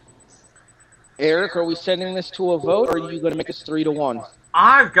 Eric, are we sending this to a vote, or are you going to make this 3-1?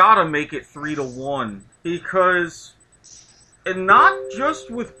 I've got to make it 3-1 because, and not just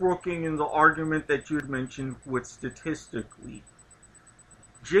with Brooking in the argument that you had mentioned with statistically.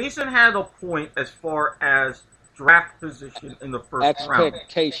 Jason had a point as far as draft position in the first round.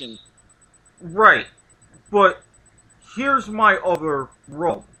 Expectation. Right. But here's my other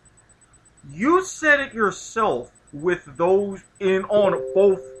rub. You said it yourself with those on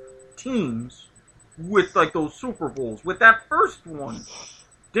both teams with like those Super Bowls. With that first one,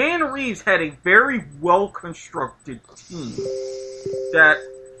 Dan Reeves had a very well-constructed team that,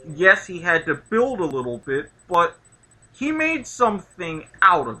 yes, he had to build a little bit, but he made something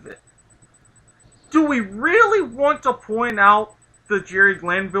out of it. Do we really want to point out the Jerry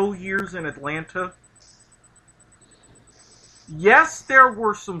Glanville years in Atlanta? Yes, there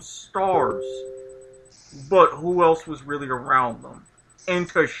were some stars, but who else was really around them? And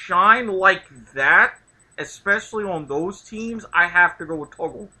to shine like that, especially on those teams, I have to go with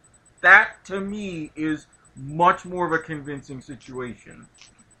Tuggle. That, to me, is much more of a convincing situation.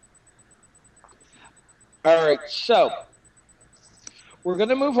 All right, so we're going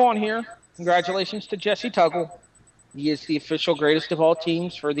to move on here. Congratulations to Jesse Tuggle. He is the official greatest of all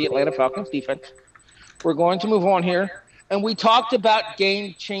teams for the Atlanta Falcons defense. We're going to move on here. And we talked about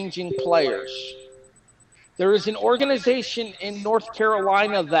game-changing players. There is an organization in North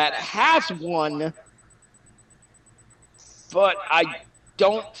Carolina that has one, but I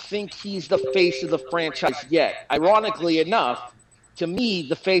don't think he's the face of the franchise yet. Ironically enough, to me,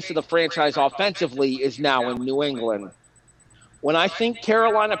 the face of the franchise offensively is now in New England. When I think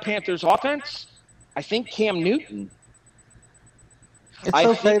Carolina Panthers offense, I think Cam Newton. It's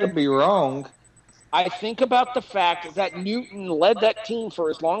okay to be wrong. I think about the fact that Newton led that team for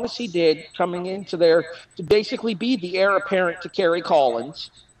as long as he did, coming into there to basically be the heir apparent to Kerry Collins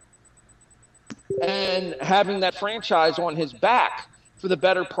and having that franchise on his back for the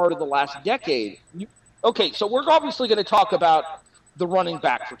better part of the last decade. Okay, so we're obviously going to talk about the running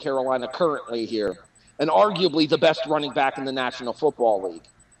back for Carolina currently here, and arguably the best running back in the National Football League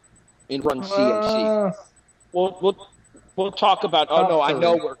in Run CMC. We'll talk about. Oh no,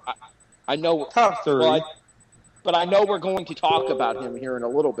 I know top 3. But I know we're going to talk about him here in a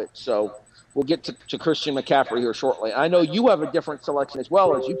little bit, so we'll get to Christian McCaffrey here shortly. I know you have a different selection as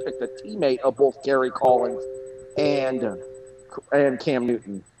well, as you picked a teammate of both Kerry Collins and Cam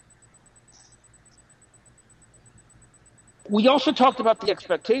Newton. We also talked about the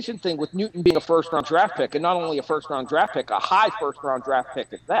expectation thing with Newton being a first-round draft pick, and not only a first-round draft pick, a high first-round draft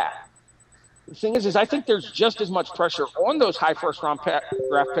pick at that. The thing is I think there's just as much pressure on those high first-round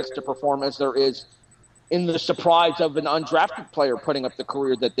draft picks to perform as there is in the surprise of an undrafted player putting up the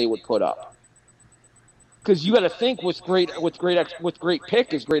career that they would put up. Because you got to think with great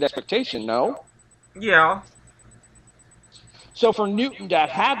pick is great expectation, no? Yeah. So for Newton to have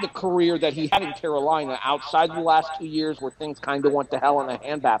had the career that he had in Carolina outside the last 2 years where things kind of went to hell in a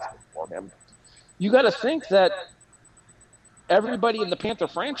handbasket for him, you got to think that everybody in the Panther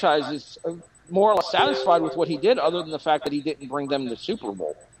franchise is more or less satisfied with what he did, other than the fact that he didn't bring them the Super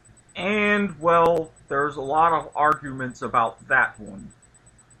Bowl. And, well, there's a lot of arguments about that one.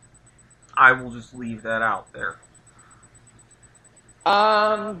 I will just leave that out there.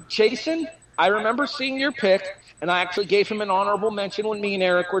 Jason, I remember seeing your pick, and I actually gave him an honorable mention when me and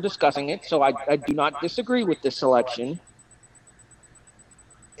Eric were discussing it, so I do not disagree with this selection.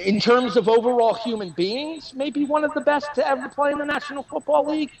 In terms of overall human beings, maybe one of the best to ever play in the National Football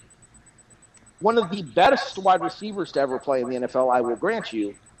League. One of the best wide receivers to ever play in the NFL, I will grant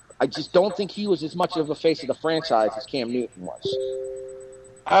you. I just don't think he was as much of a face of the franchise as Cam Newton was.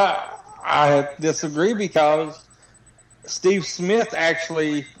 I disagree because Steve Smith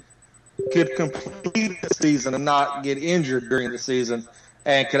actually could complete the season and not get injured during the season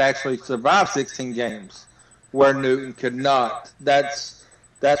and could actually survive 16 games where Newton could not. That's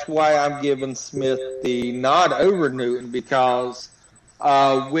why I'm giving Smith the nod over Newton because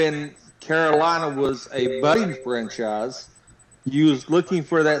when Carolina was a budding franchise, you was looking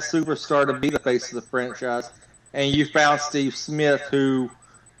for that superstar to be the face of the franchise, and you found Steve Smith, who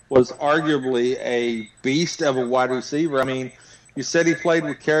was arguably a beast of a wide receiver. I mean, you said he played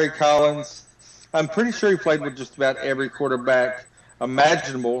with Kerry Collins. I'm pretty sure he played with just about every quarterback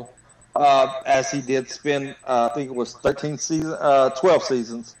imaginable, as he did spend, I think it was 12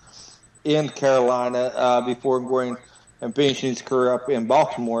 seasons in Carolina before going and finishing his career up in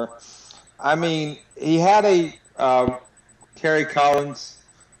Baltimore. I mean, he had a Kerry Collins,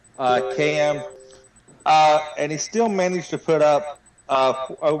 Cam, and he still managed to put up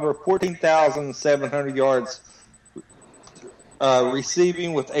over 14,700 yards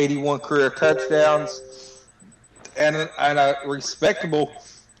receiving with 81 career touchdowns and a respectable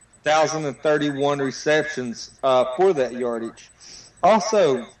 1,031 receptions for that yardage.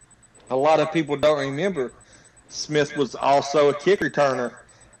 Also, a lot of people don't remember Smith was also a kick returner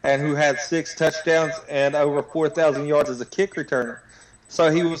and who had 6 touchdowns and over 4,000 yards as a kick returner.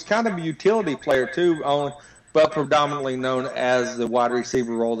 So he was kind of a utility player too, but predominantly known as the wide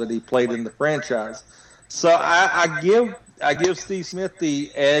receiver role that he played in the franchise. So I give Steve Smith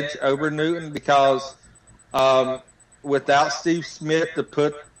the edge over Newton because without Steve Smith to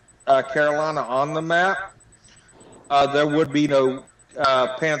put Carolina on the map, there would be no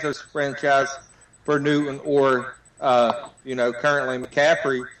Panthers franchise for Newton or currently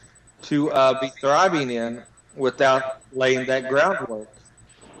McCaffrey to be thriving in without laying that groundwork.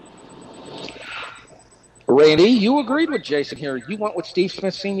 Randy, you agreed with Jason here. You went with Steve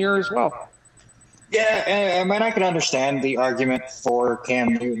Smith Sr. as well. Yeah, I can understand the argument for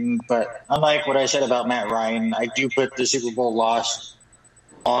Cam Newton, but unlike what I said about Matt Ryan, I do put the Super Bowl loss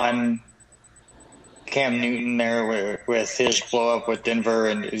on Cam Newton there with his blow-up with Denver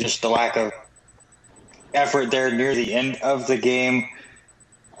and just the lack of effort there near the end of the game.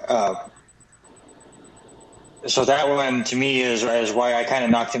 So that one, to me, is why I kind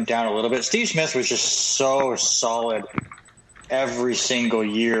of knocked him down a little bit. Steve Smith was just so solid every single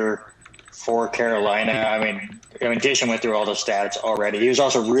year for Carolina. I mean, Jason went through all the stats already. He was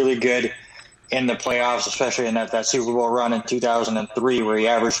also really good in the playoffs, especially in that Super Bowl run in 2003 where he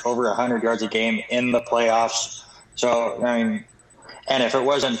averaged over 100 yards a game in the playoffs. So, I mean, and if it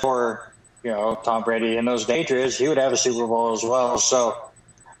wasn't for, Tom Brady and those Patriots, he would have a Super Bowl as well. So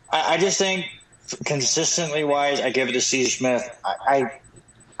I just think consistently wise, I give it to Steve Smith. I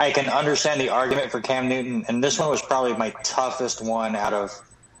can understand the argument for Cam Newton, and this one was probably my toughest one out of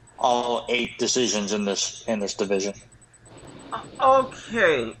all 8 decisions in this division.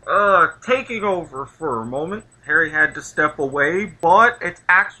 Okay, taking over for a moment. Harry had to step away, but it's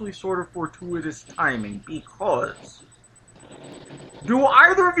actually sort of fortuitous timing because do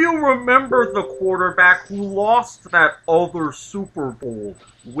either of you remember the quarterback who lost that other Super Bowl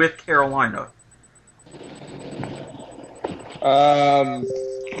with Carolina? Trying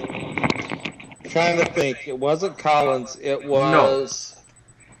to think. It wasn't Collins. It was.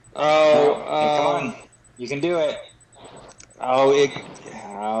 No. Come on. You can do it.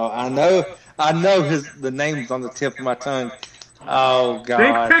 I know the name's on the tip of my tongue. Oh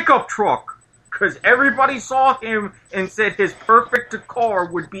God! Big pickup truck, because everybody saw him and said his perfect car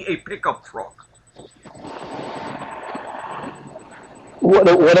would be a pickup truck.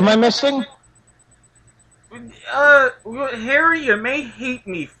 What am I missing? Harry, you may hate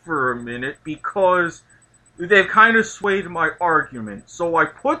me for a minute because they've kind of swayed my argument. So I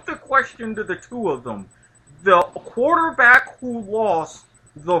put the question to the two of them. The quarterback who lost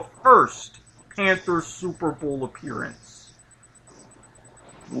the first Panthers Super Bowl appearance.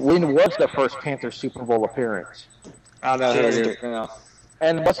 When was the first Panthers Super Bowl appearance? I know who it is now.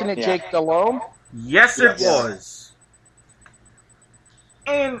 And wasn't it Jake Delhomme? Yes, it was.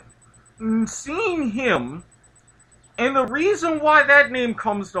 And seeing him, and the reason why that name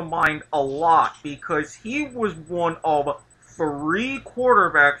comes to mind a lot, because he was one of 3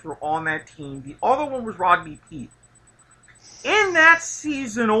 quarterbacks who were on that team. The other one was Rodney Peete. In that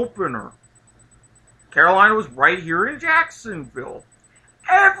season opener, Carolina was right here in Jacksonville.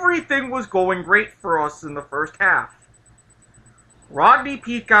 Everything was going great for us in the first half. Rodney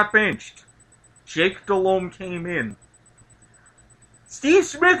Peete got benched. Jake Delhomme came in. Steve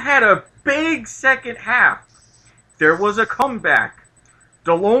Smith had a big second half. There was a comeback.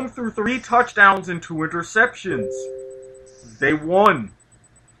 Delhomme threw 3 touchdowns and 2 interceptions. They won.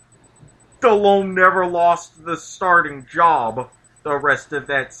 Delhomme never lost the starting job the rest of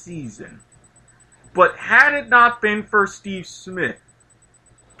that season. But had it not been for Steve Smith,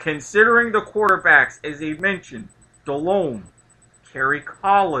 considering the quarterbacks, as I mentioned, Delhomme, Kerry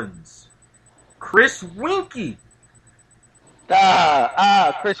Collins, Chris Winkie.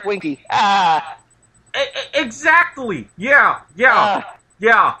 Chris Winkie. Exactly. Yeah.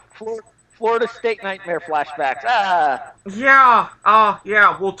 Florida State nightmare flashbacks. Yeah.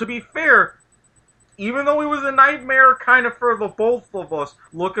 Well, to be fair, even though it was a nightmare kind of for the both of us,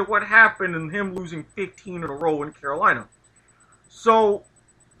 look at what happened in him losing 15 in a row in Carolina. So,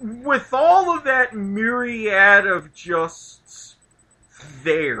 with all of that myriad of just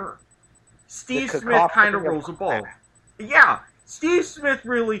there, Steve Smith kind of rose above. Yeah, Steve Smith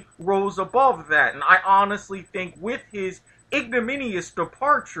really rose above that, and I honestly think with his ignominious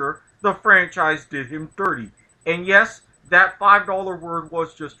departure, the franchise did him dirty. And yes, that $5 word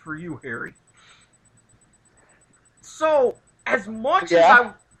was just for you, Harry. So, as much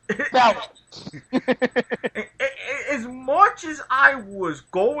as I was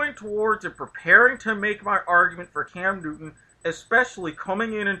going towards and preparing to make my argument for Cam Newton, especially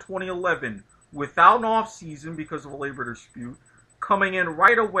coming in 2011 without an offseason because of a labor dispute, coming in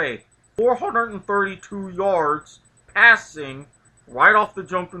right away, 432 yards passing right off the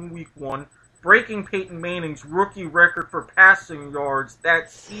jump in week 1, breaking Peyton Manning's rookie record for passing yards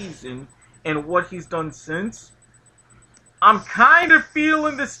that season, and what he's done since, I'm kind of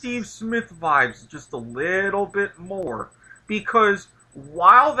feeling the Steve Smith vibes just a little bit more. Because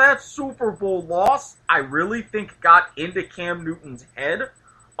while that Super Bowl loss, I really think got into Cam Newton's head,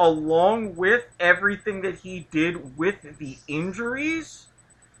 along with everything that he did with the injuries,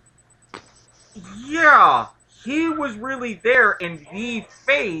 yeah, he was really there in the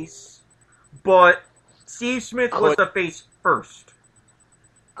face, but Steve Smith was the face first.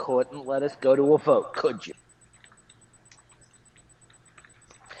 Couldn't let us go to a vote, could you?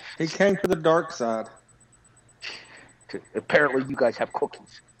 He came to the dark side. Apparently, you guys have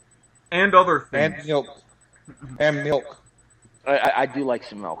cookies. And other things. And milk. I do like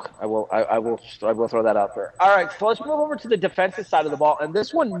some milk. I will throw that out there. All right, so let's move over to the defensive side of the ball, and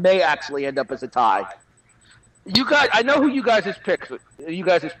this one may actually end up as a tie. You guys, I know who you guys' pick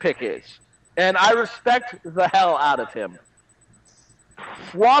is, and I respect the hell out of him.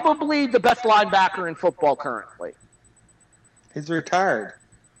 Probably the best linebacker in football currently. He's retired.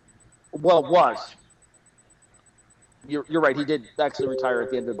 Well, was. You're right. He did actually retire at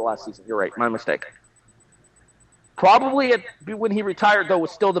the end of the last season. You're right. My mistake. Probably when he retired, though,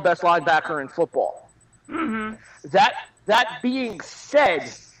 was still the best linebacker in football. Mm-hmm. That being said,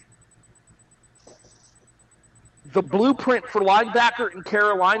 the blueprint for linebacker in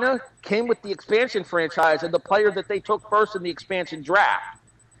Carolina came with the expansion franchise and the player that they took first in the expansion draft.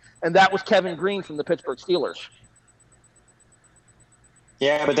 And that was Kevin Green from the Pittsburgh Steelers.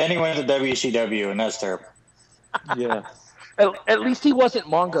 Yeah, but then he went to WCW, and that's Terp. Yeah. At least he wasn't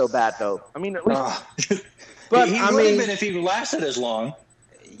Mongo bad, though. I mean, at least. But he would have been if he lasted as long.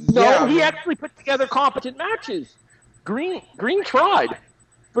 No, he actually put together competent matches. Green tried.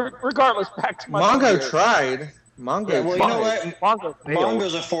 But regardless, back to my Mongo tried. Mongo. Yeah, well, tried. you know what?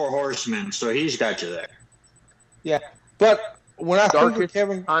 Mongo's a 4 horseman, so he's got you there. Yeah, but when I think of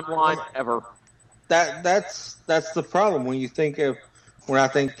Kevin, timeline ever. That's the problem. When I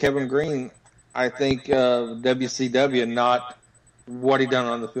think Kevin Green, I think WCW, not what he done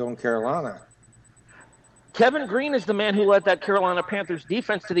on the field in Carolina. Kevin Green is the man who led that Carolina Panthers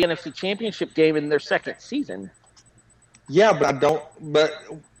defense to the NFC Championship game in their second season. Yeah, but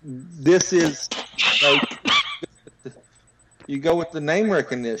this is like, you go with the name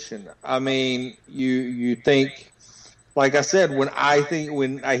recognition. I mean, you think, like I said, when I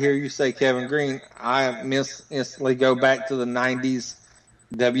hear you say Kevin Green, I instantly go back to the 90s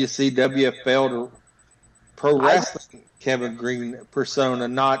WCW failed pro wrestling Kevin Green persona,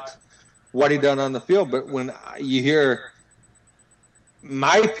 not what he done on the field. But when you hear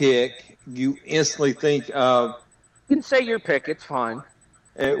my pick, you instantly think of. You can say your pick; it's fine.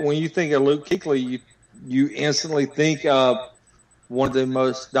 When you think of Luke Kuechly, you instantly think of one of the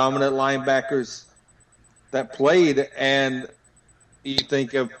most dominant linebackers that played, and you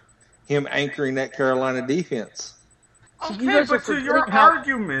think of him anchoring that Carolina defense. Okay, but to your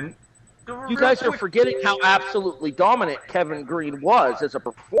argument, you guys are forgetting how absolutely dominant Kevin Green was as a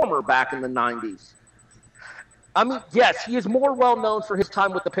performer back in the 90s. I mean, yes, he is more well-known for his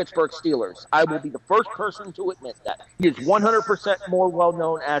time with the Pittsburgh Steelers. I will be the first person to admit that. He is 100% more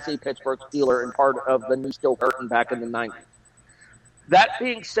well-known as a Pittsburgh Steeler and part of the New Steel Curtain back in the 90s. That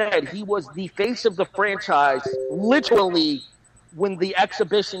being said, he was the face of the franchise literally when the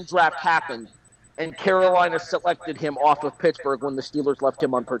exhibition draft happened and Carolina selected him off of Pittsburgh when the Steelers left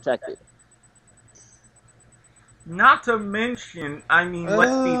him unprotected. Not to mention, I mean,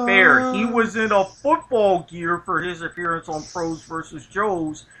 let's be fair, he was in a football gear for his appearance on Pros vs.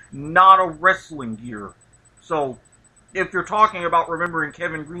 Joes, not a wrestling gear. So, if you're talking about remembering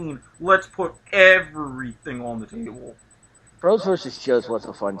Kevin Green, let's put everything on the table. Pros vs. Joes was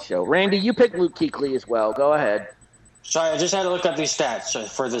a fun show. Randy, you picked Luke Kuechly as well. Go ahead. Sorry, I just had to look up these stats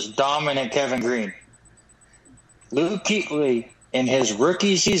for this dominant Kevin Green. Luke Kuechly, in his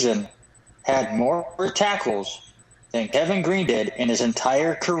rookie season, had more tackles than Kevin Green did in his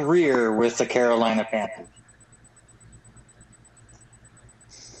entire career with the Carolina Panthers.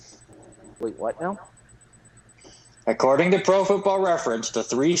 Wait, what now? According to Pro Football Reference, the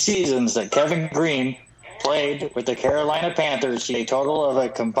 3 seasons that Kevin Green played with the Carolina Panthers, he had a total of a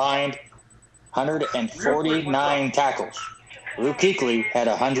combined 149 tackles. Luke Kuechly had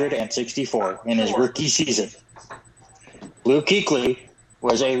 164 in his rookie season. Luke Kuechly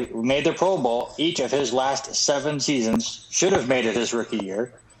made the Pro Bowl each of his last 7 seasons, should have made it his rookie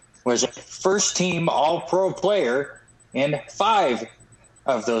year, was a first-team All-Pro player in 5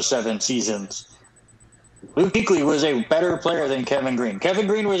 of those 7 seasons. Luke Kuechly was a better player than Kevin Green. Kevin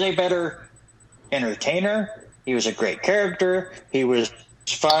Green was a better entertainer. He was a great character. He was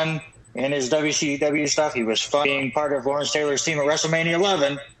fun in his WCW stuff. He was fun being part of Lawrence Taylor's team at WrestleMania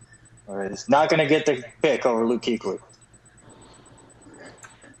 11. He's not going to get the pick over Luke Kuechly.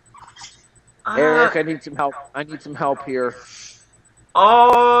 Eric, I need some help. I need some help here.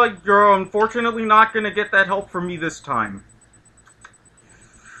 You're unfortunately not going to get that help from me this time.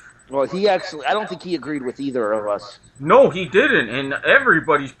 Well, I don't think he agreed with either of us. No, he didn't, and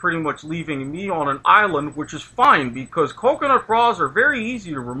everybody's pretty much leaving me on an island, which is fine, because coconut bras are very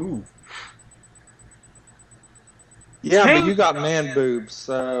easy to remove. Yeah, but you got man boobs,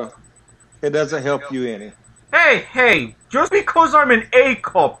 so it doesn't help you any. Hey, just because I'm an A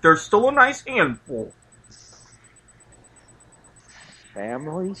cup, there's still a nice handful.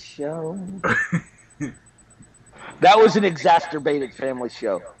 Family show. That was an exacerbated family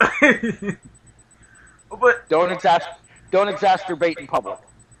show. But don't exacerbate in public.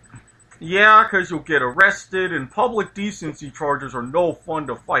 Yeah, because you'll get arrested, and public decency charges are no fun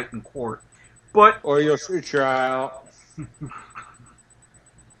to fight in court. Or you'll shoot your eye out.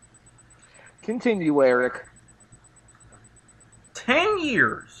 Continue, Eric. 10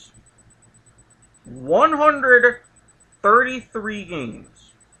 years, 133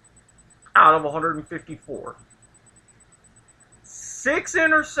 games out of 154. 6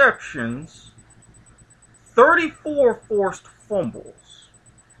 interceptions, 34 forced fumbles,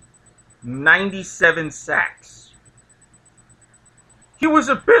 97 sacks. He was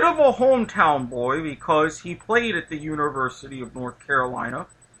a bit of a hometown boy because he played at the University of North Carolina,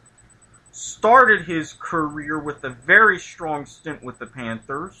 started his career with a very strong stint with the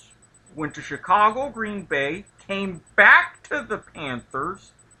Panthers, went to Chicago, Green Bay, came back to the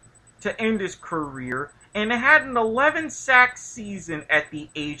Panthers to end his career, and had an 11-sack season at the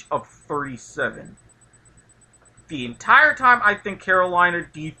age of 37. The entire time, I think Carolina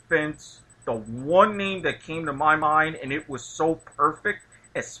defense, the one name that came to my mind, and it was so perfect,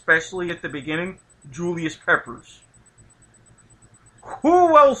 especially at the beginning, Julius Peppers.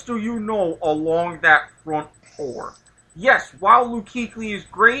 Who else do you know along that front four? Yes, while Luke Kuechly is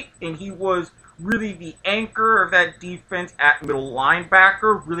great, and he was really the anchor of that defense at middle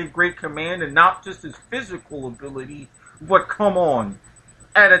linebacker, really great command, and not just his physical ability, but come on.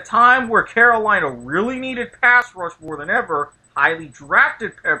 At a time where Carolina really needed pass rush more than ever, highly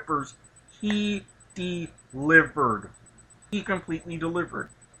drafted Peppers, he delivered. He completely delivered.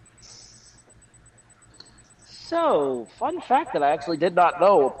 So, fun fact that I actually did not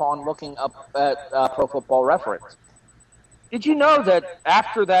know upon looking up at Pro Football Reference. Did you know that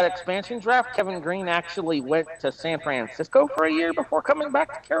after that expansion draft, Kevin Green actually went to San Francisco for a year before coming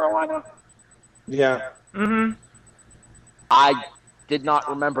back to Carolina? Yeah. Mm-hmm. I did not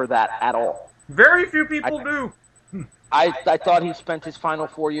remember that at all. Very few people do. I thought he spent his final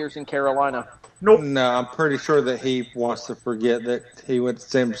 4 years in Carolina. Nope. No, I'm pretty sure that he wants to forget that he went to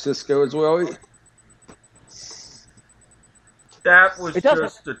San Francisco as well. That was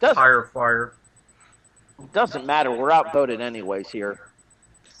just a tire fire. It doesn't matter. We're outvoted anyways here.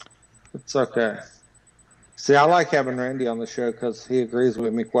 It's okay. See, I like having Randy on the show because he agrees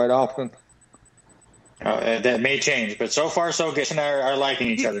with me quite often. That may change, but so far so good. And I are liking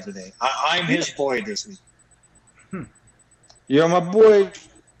each other today. I'm his boy this week. You're my boy.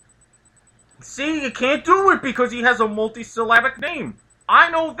 See, you can't do it because he has a multisyllabic name. I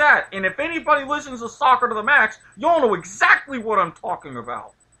know that, and if anybody listens to Soccer to the Max, y'all know exactly what I'm talking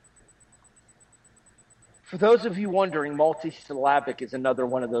about. For those of you wondering, multisyllabic is another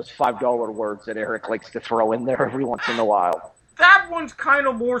one of those $5 words that Erik likes to throw in there every once in a while. That one's kind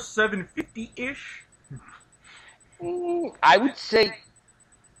of more 750-ish. I would say,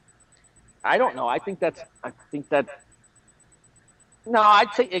 I don't know. No,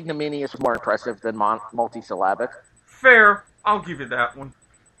 I'd say ignominious is more impressive than multisyllabic. Fair. I'll give you that one.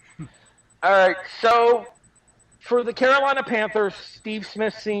 All right, so for the Carolina Panthers, Steve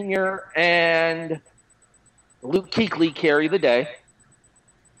Smith Sr. and Luke Kuechly carry the day.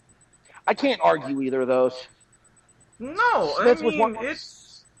 I can't argue either of those. No,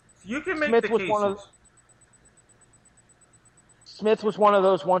 you can make Smith the cases. Smith was one of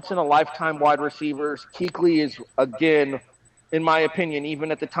those once-in-a-lifetime wide receivers. Kuechly is, again, in my opinion, even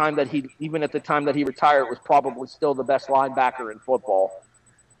at the time that he retired, was probably still the best linebacker in football.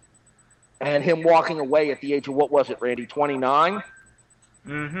 And him walking away at the age of, what was it, Randy, 29?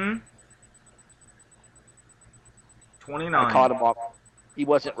 Mm-hmm. 29. I caught him up. He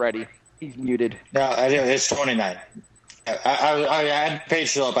wasn't ready. He's muted. No, it's 29. I had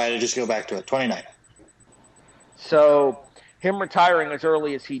page fill up. I had to just go back to it. 29. So him retiring as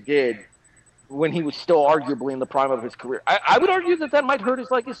early as he did, when he was still arguably in the prime of his career, I would argue that might hurt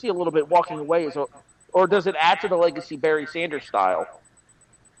his legacy a little bit, walking away. Or does it add to the legacy Barry Sanders style?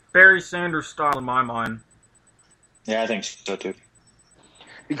 Barry Sanders style in my mind. Yeah, I think so too.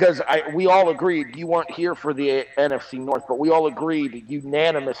 Because we all agreed, you weren't here for the NFC North, but we all agreed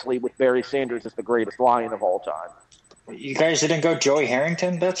unanimously with Barry Sanders as the greatest Lion of all time. You guys didn't go Joey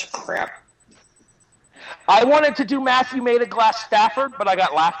Harrington? That's crap. I wanted to do Matthew Made-of-Glass Stafford, but I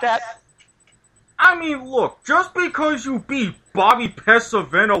got laughed at. I mean, look, just because you beat Bobby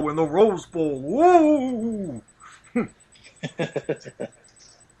Pesavento in the Rose Bowl, ooh!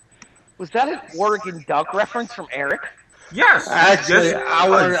 Was that an Oregon Duck reference from Erik? Yes. Actually, yes, I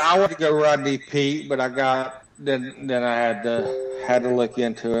wanted to go Rodney Pete, but I then I had to look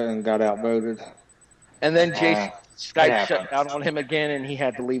into it and got outvoted. And then Jason Skype shut down on him again, and he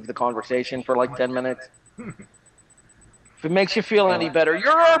had to leave the conversation for like 10 minutes. If it makes you feel any better,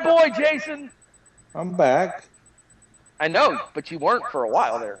 you're our boy, Jason. I'm back. I know, but you weren't for a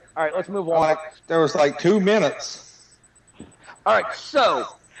while there. All right, let's move on. There was like 2 minutes. All right, so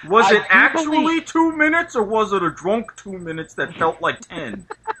was it actually 2 minutes, or was it a drunk 2 minutes that felt like 10?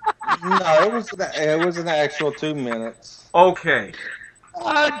 No, it was an actual 2 minutes. Okay.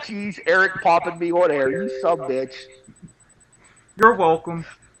 Ah, jeez, Erik popping me on air, you bitch. You're welcome.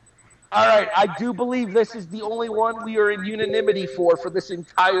 All right, I do believe this is the only one we are in unanimity for this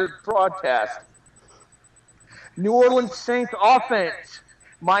entire broadcast. New Orleans Saints offense.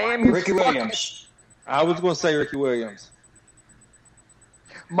 Ricky Williams. I was going to say Ricky Williams.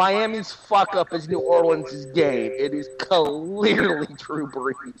 Miami's fuck up is New Orleans' game. It is clearly Drew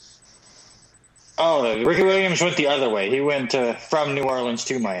Brees. Oh, Ricky Williams went the other way. He went from New Orleans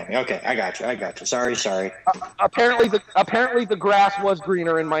to Miami. Okay, I got you. Sorry. Apparently the grass was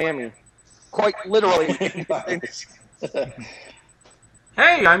greener in Miami. Quite literally.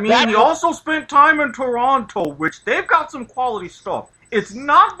 Hey, I mean, he also spent time in Toronto, which they've got some quality stuff. It's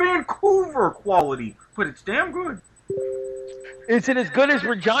not Vancouver quality, but it's damn good. Is it as good as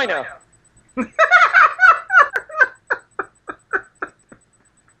Regina?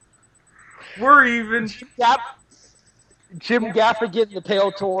 We're even. Jim Gaffigan, the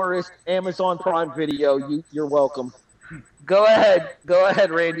Pale Tourist, Amazon Prime Video. You're welcome. Go ahead,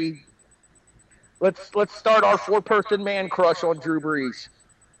 Randy. Let's start our 4-person man crush on Drew Brees.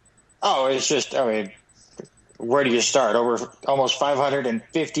 Oh, it's just, where do you start? Over almost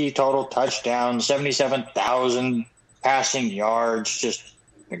 550 total touchdowns, 77,000 passing yards. Just,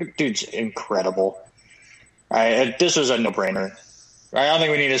 dude's incredible. This was a no-brainer. I don't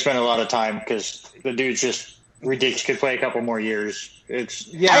think we need to spend a lot of time because the dude's just ridiculous. Could play a couple more years. He's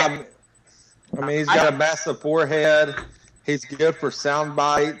got a massive forehead. He's good for sound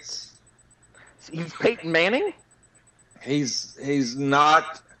bites. He's Peyton Manning? He's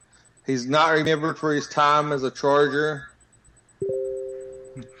not remembered for his time as a Charger.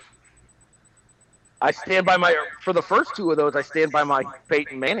 I stand by for the first two of those, I stand by my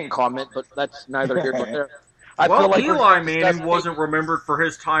Peyton Manning comment, but that's neither here nor there. I feel like Eli Manning wasn't remembered for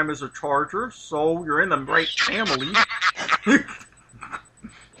his time as a Charger, so you're in the right family.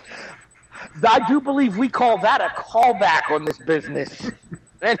 I do believe we call that a callback on this business.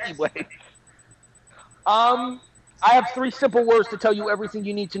 Anyway. I have 3 simple words to tell you everything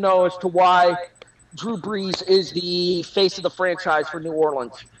you need to know as to why Drew Brees is the face of the franchise for New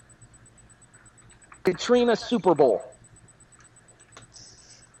Orleans. Katrina Super Bowl.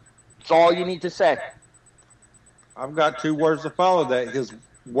 That's all you need to say. I've got 2 words to follow that: his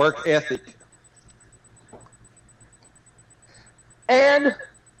work ethic. And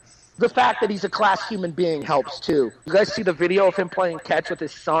the fact that he's a class human being helps, too. You guys see the video of him playing catch with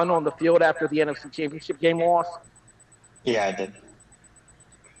his son on the field after the NFC Championship game loss? Yeah, I did.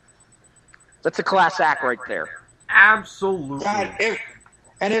 That's a class act right there. Absolutely. God,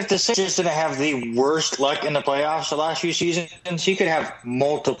 if the Saints just didn't have the worst luck in the playoffs the last few seasons, he could have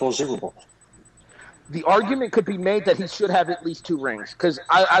multiple Super Bowls. The argument could be made that he should have at least 2 rings, because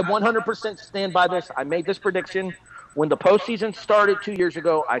I 100% stand by this. I made this prediction when the postseason started 2 years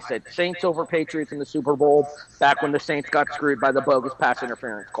ago. I said Saints over Patriots in the Super Bowl, back when the Saints got screwed by the bogus pass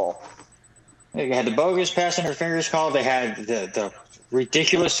interference call. They had the bogus pass interference call. They had the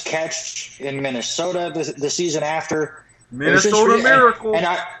ridiculous catch in Minnesota the season after. Minnesota Miracle. And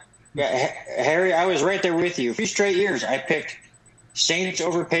Harry, I was right there with you. A few straight years, I picked Saints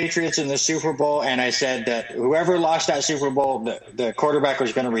over Patriots in the Super Bowl, and I said that whoever lost that Super Bowl, the quarterback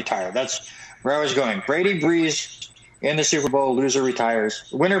was going to retire. That's where I was going. Brady Breeze in the Super Bowl, loser retires.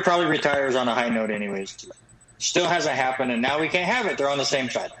 Winner probably retires on a high note anyways. Still hasn't happened, and now we can't have it. They're on the same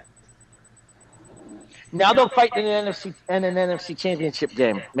side. Now they'll fight in an NFC Championship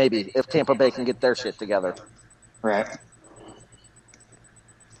game, maybe, if Tampa Bay can get their shit together. Right.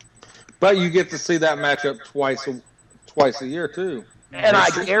 But you get to see that matchup twice a year, too. And I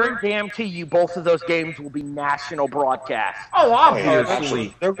guarantee you both of those games will be national broadcasts. Oh,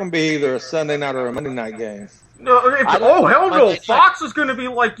 obviously. They're going to be either a Sunday night or a Monday night game. No, hell no. Fox is going to be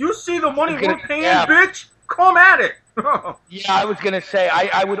like, you see the money we're paying, bitch? Come at it. Yeah, I was going to say,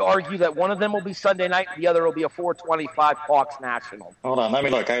 I would argue that one of them will be Sunday night, the other will be a 425 Fox National. Hold on, let me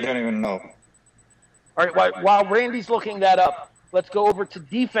look. I don't even know. All right, while Randy's looking that up, let's go over to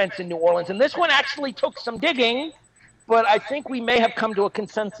defense in New Orleans. And this one actually took some digging, but I think we may have come to a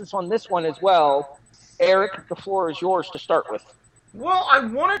consensus on this one as well. Erik, the floor is yours to start with. Well, I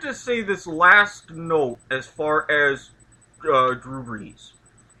wanted to say this last note as far as Drew Brees.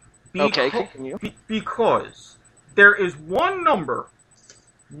 Okay, continue. Because there is one number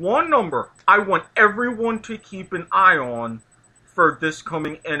I want everyone to keep an eye on for this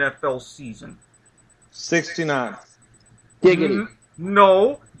coming NFL season. 69. Diggity.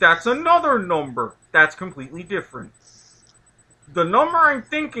 No, that's another number. That's completely different. The number I'm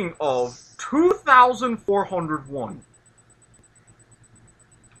thinking of, 2,401.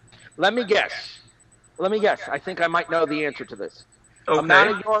 Let me guess. I think I might know the answer to this. Okay.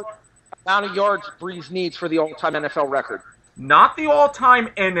 Amount of yards Brees needs for the all-time NFL record. Not the all-time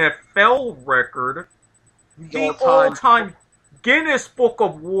NFL record. The all-time Guinness Book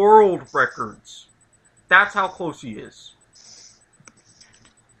of World Records. That's how close he is.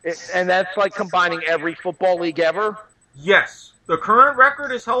 And that's like combining every football league ever? Yes. The current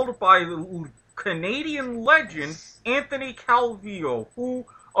record is held by Canadian legend Anthony Calvillo, who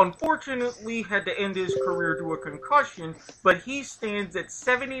unfortunately had to end his career due to a concussion, but he stands at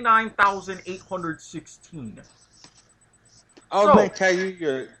 79,816. Oh, man,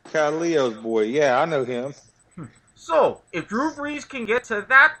 Calvillo's boy. Yeah, I know him. So, if Drew Brees can get to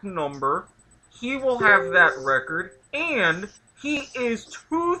that number, he will have that record, and he is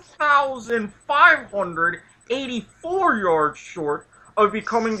 2,584 yards short of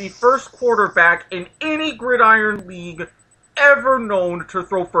becoming the first quarterback in any gridiron league ever known to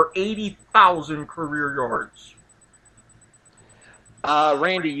throw for 80,000 career yards.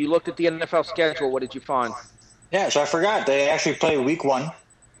 Randy, you looked at the NFL schedule. What did you find? Yeah, so I forgot. They actually play week 1.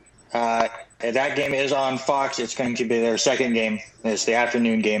 That game is on Fox. It's going to be their second game. It's the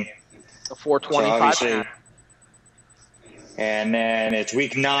afternoon game. The 425. So and then it's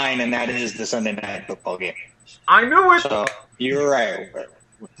week 9, and that is the Sunday night football game. I knew it! So you're right.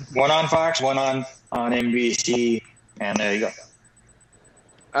 One on Fox, one on NBC, and there you go.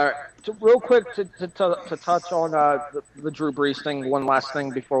 All right. So real quick to touch on the Drew Brees thing, one last thing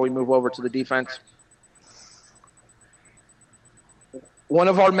before we move over to the defense. One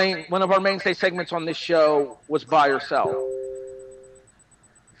of our mainstay segments on this show was buy or sell.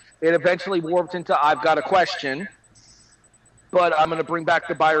 It eventually warped into I've got a question, but I'm going to bring back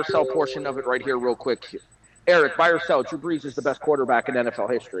the buy or sell portion of it right here real quick. Erik, buy or sell, Drew Brees is the best quarterback in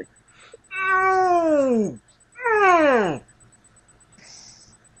NFL history.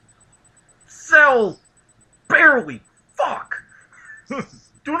 Sell. Barely. Fuck. Do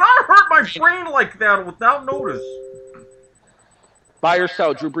not hurt my brain like that without notice. Buy or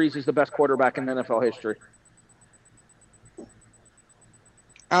sell, Drew Brees is the best quarterback in NFL history.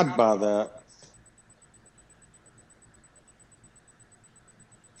 I'd buy that.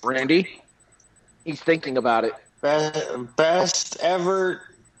 Randy? He's thinking about it. Best ever.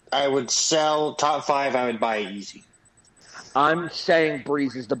 I would sell top 5. I would buy easy. I'm saying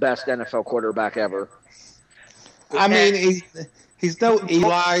Breeze is the best NFL quarterback ever. I mean, he's no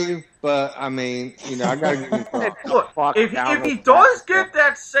Eli, but I mean, I got to give him props. Look, if he does get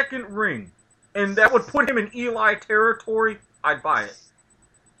that second ring, and that would put him in Eli territory, I'd buy it.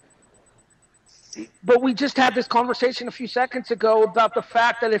 But we just had this conversation a few seconds ago about the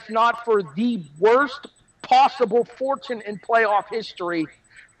fact that if not for the worst possible fortune in playoff history,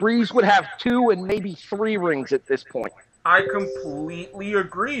 Breeze would have 2 and maybe 3 rings at this point. I completely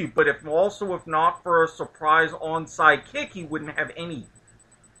agree, but if not for a surprise onside kick, he wouldn't have any.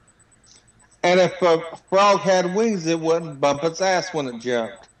 And if a frog had wings, it wouldn't bump its ass when it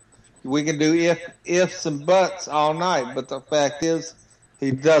jumped. We can do ifs and buts all night, but the fact is, he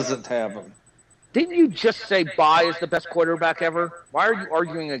doesn't have them. Didn't you just say Bye is the best quarterback ever? Why are you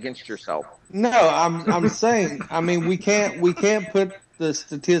arguing against yourself? No, I'm saying, I mean, we can't put the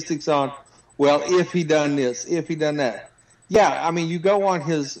statistics on, well, if he done this, if he done that. Yeah, I mean, you go on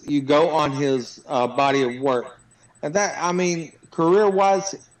his body of work. And that, I mean,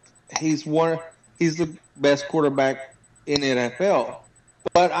 career-wise, he's the best quarterback in the NFL.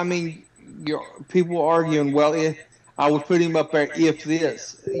 But, I mean, people arguing, well, if I would put him up there if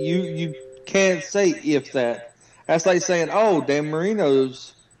this. You can't say if that. That's like saying, oh, Dan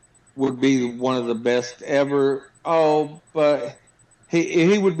Marino's would be one of the best ever. Oh, but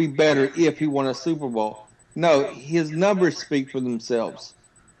he would be better if he won a Super Bowl. No, his numbers speak for themselves.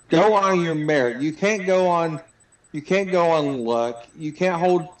 Go on your merit. You can't go on luck. You can't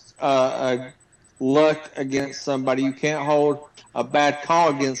hold luck against somebody. You can't hold a bad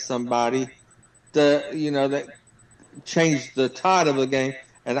call against somebody that changed the tide of the game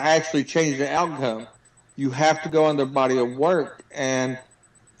and actually change the outcome. You have to go on their body of work and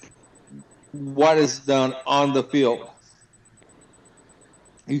what is done on the field.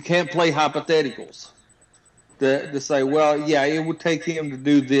 You can't play hypotheticals to say, well, yeah, it would take him to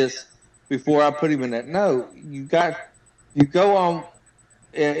do this before I put him in that. No, you go on.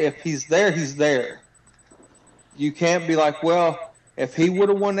 If he's there, he's there. You can't be like, well, if he would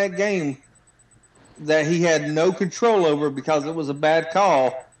have won that game that he had no control over because it was a bad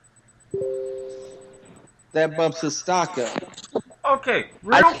call, that bumps his stock up. Okay,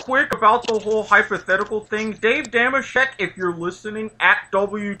 real quick about the whole hypothetical thing. Dave Damashek, if you're listening, at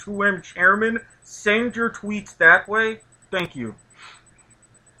W2M Chairman, send your tweets that way. Thank you.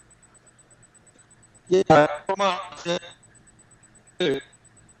 Yeah, come on. I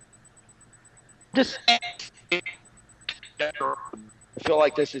feel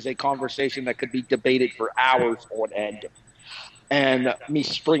like this is a conversation that could be debated for hours on end. And me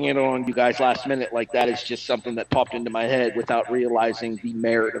springing it on you guys last minute like that is just something that popped into my head without realizing the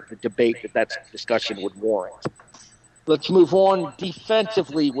merit of the debate that discussion would warrant. Let's move on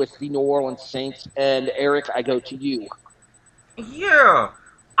defensively with the New Orleans Saints. And Eric, I go to you. Yeah,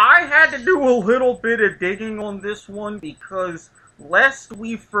 I had to do a little bit of digging on this one because lest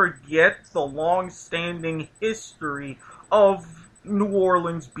we forget the long-standing history of New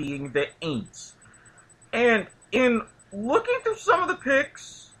Orleans being the Aints. And in looking through some of the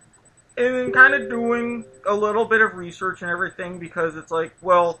picks and kind of doing a little bit of research and everything, because it's like,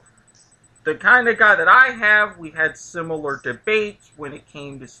 well, the kind of guy that I have, we had similar debates when it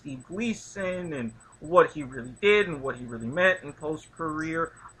came to Steve Gleason and what he really did and what he really meant in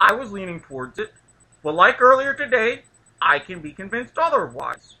post-career. I was leaning towards it. But like earlier today, I can be convinced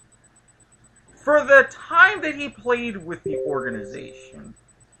otherwise. For the time that he played with the organization,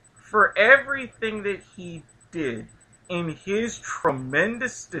 for everything that he did, in his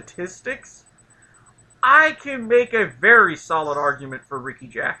tremendous statistics, I can make a very solid argument for Ricky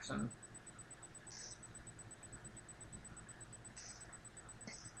Jackson.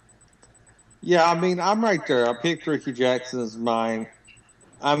 Yeah, I mean, I'm right there. I picked Ricky Jackson as mine.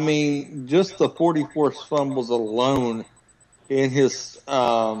 I mean, just the 44 fumbles alone in his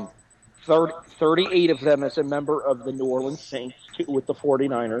 38 of them as a member of the New Orleans Saints with the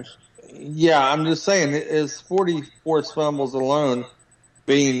 49ers. Yeah, I'm just saying, his 44 fumbles alone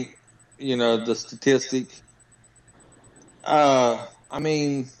being, the statistic. I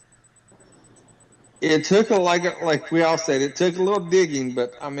mean, it took like we all said, it took a little digging,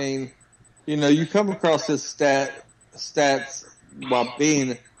 but I mean, you come across his stats while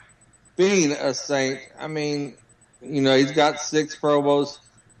being a Saint. I mean, he's got 6 Pro Bowls,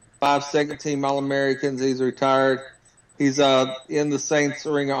 5 second-team All-Americans. He's retired. He's in the Saints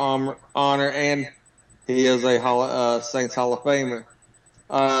Ring of Honor, and he is a Saints Hall of Famer.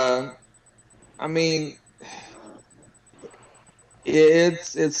 I mean,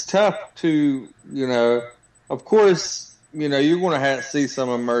 it's tough to, of course, you're going to see some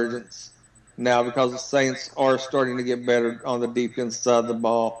emergence now because the Saints are starting to get better on the defense side of the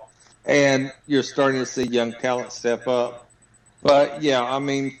ball, and you're starting to see young talent step up. But, yeah, I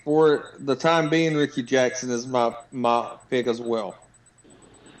mean, for the time being, Ricky Jackson is my pick as well.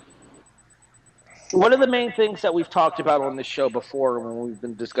 One of the main things that we've talked about on this show before when we've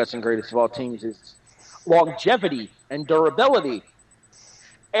been discussing greatest of all teams is longevity and durability.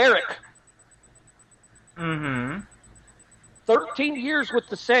 Erik. 13 years with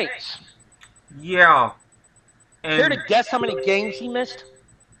the Saints. Yeah. Care to guess how many games he missed?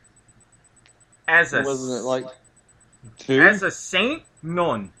 Wasn't it like 2? As a Saint?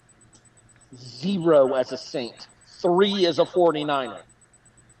 None. 0 as a Saint. 3 as a 49er.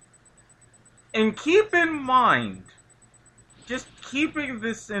 And keep in mind, just keeping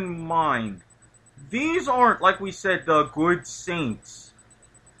this in mind, these aren't, like we said, the good Saints.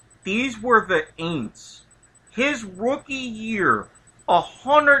 These were the Aints. His rookie year,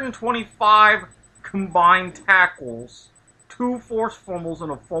 125 combined tackles, 2 forced fumbles,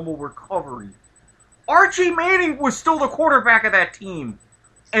 and a fumble recovery. Archie Manning was still the quarterback of that team,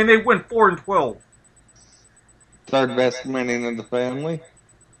 and they went 4-12. Third best Manning in the family.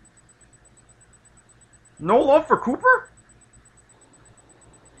 No love for Cooper?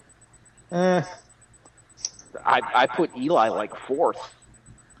 I put Eli like 4th.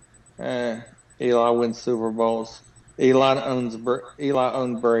 Eli wins Super Bowls. Eli owns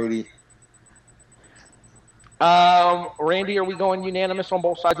Brady. Randy, are we going unanimous on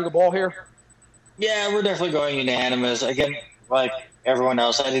both sides of the ball here? Yeah, we're definitely going unanimous. Again, like everyone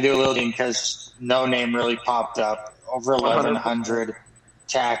else, I had to do a little thing because no name really popped up. Over 1,100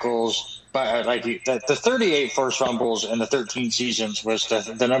 tackles. But like the 38 forced fumbles in the 13 seasons was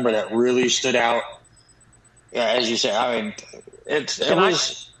the number that really stood out. Yeah, as you said, I mean, it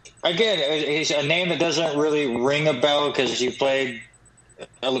was again, he's a name that doesn't really ring a bell because he played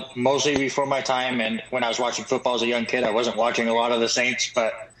mostly before my time, and when I was watching football as a young kid, I wasn't watching a lot of the Saints,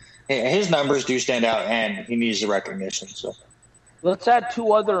 but his numbers do stand out, and he needs the recognition. So let's add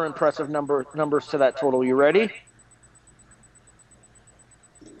 2 other impressive numbers to that total. You ready?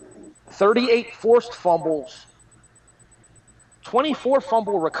 38 forced fumbles, 24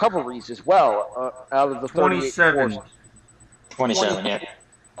 fumble recoveries as well out of the 27. 27, yeah.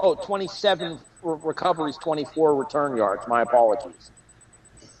 Oh, 27 recoveries, 24 return yards. My apologies.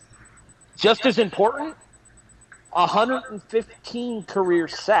 Just as important, 115 career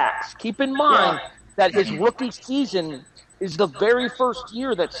sacks. Keep in mind that his rookie season is the very first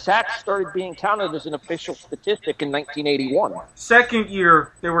year that sacks started being counted as an official statistic in 1981. Second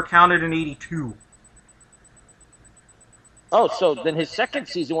year, they were counted in 82. Oh, so then his second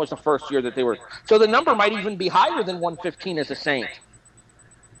season was the first year that they were... So the number might even be higher than 115 as a Saint.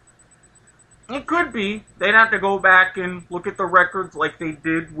 It could be. They'd have to go back and look at the records like they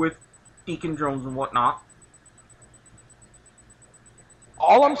did with Deacon Jones and whatnot.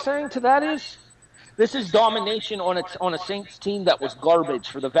 All I'm saying to that is, this is domination on a Saints team that was garbage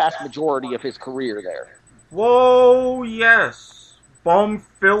for the vast majority of his career there. Whoa, yes. Bum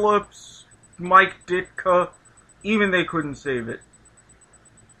Phillips, Mike Ditka, even they couldn't save it.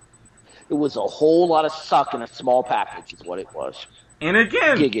 It was a whole lot of suck in a small package is what it was. And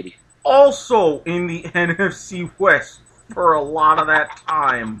again, giggity. Also in the NFC West for a lot of that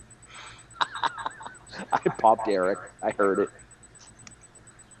time. I popped Erik. I heard it.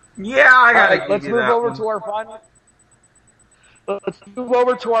 Yeah, I gotta give let's you move that over one. to our final. Let's move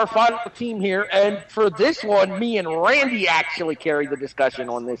over to our final team here, and for this one, me and Randy actually carry the discussion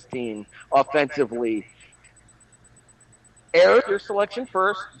on this team offensively. Erik, your selection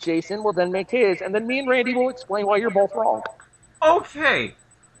first. Jason will then make his, and then me and Randy will explain why you're both wrong. Okay.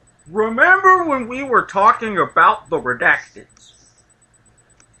 Remember when we were talking about the redacteds?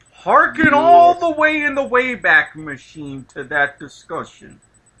 Harken all the way in the Wayback Machine to that discussion.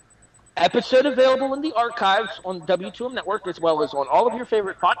 Episode available in the archives on W2M Network, as well as on all of your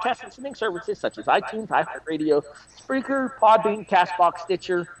favorite podcast listening services such as iTunes, iHeartRadio, Spreaker, Podbean, CastBox,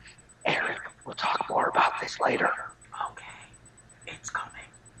 Stitcher. Erik, we'll talk more about this later. Okay. It's coming.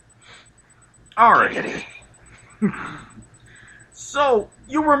 Alright. So,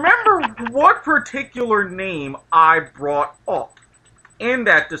 you remember what particular name I brought up in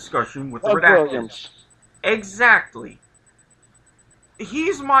that discussion with the redacteds? Williams. Exactly.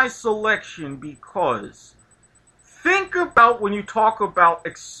 He's my selection because think about when you talk about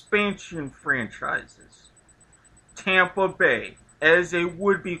expansion franchises. Tampa Bay, as they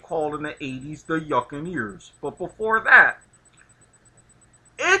would be called in the 80s, the Buccaneers. But before that,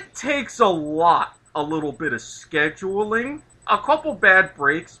 it takes a little bit of scheduling, a couple bad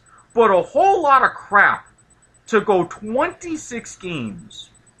breaks, but a whole lot of crap to go 26 games.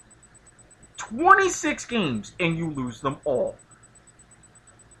 26 games, and you lose them all.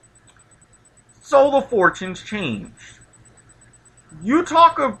 So the fortunes changed. You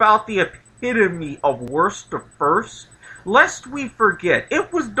talk about the epitome of worst to first. Lest we forget,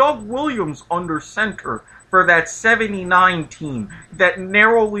 it was Doug Williams under center for that 79 team that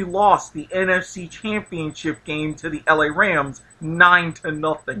narrowly lost the NFC Championship game to the LA Rams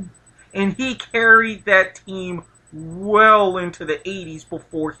 9-0. And he carried that team well into the 80s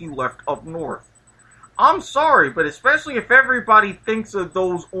before he left up north. I'm sorry, but especially if everybody thinks of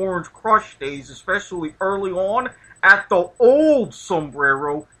those Orange Crush days, especially early on, at the old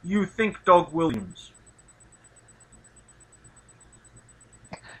Sombrero, you think Doug Williams.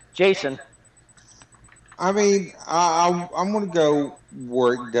 Jason. I mean, I'm going to go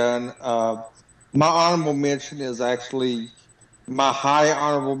work done. My honorable mention is actually, my high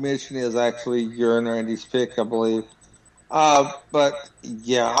honorable mention is actually your and Randy's pick, I believe. But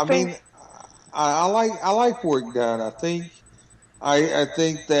yeah, I mean, I like work done. I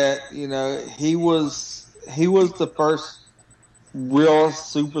think that, you know, he was the first real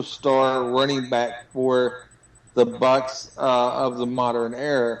superstar running back for the Bucs of the modern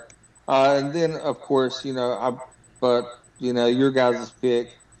era. And then, of course, you know, your guys'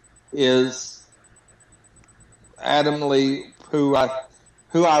 pick is Adam Lee, who I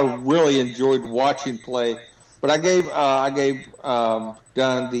really enjoyed watching play. But I gave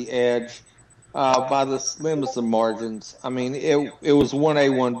Dunn the edge by the slimmest of margins. I mean, it was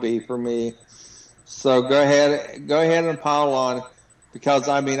 1A, 1B for me. So go ahead and pile on, because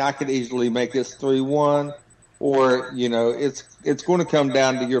I mean, I could easily make this 3-1. Or, you know, it's going to come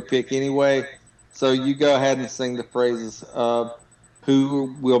down to your pick anyway. So you go ahead and sing the phrases of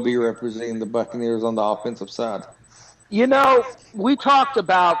who will be representing the Buccaneers on the offensive side. You know, we talked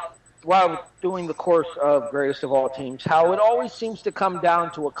about, while doing the course of Greatest of All Teams, how it always seems to come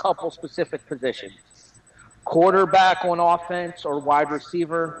down to a couple specific positions. Quarterback on offense or wide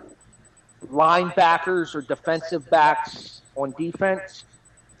receiver, linebackers or defensive backs on defense.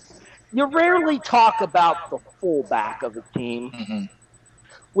 You rarely talk about the fullback of a team. Mm-hmm.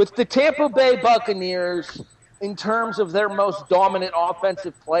 With the Tampa Bay Buccaneers, in terms of their most dominant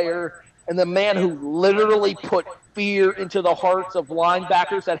offensive player and the man who literally put fear into the hearts of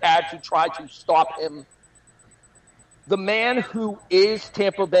linebackers that had to try to stop him, the man who is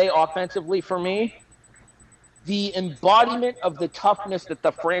Tampa Bay offensively for me, the embodiment of the toughness that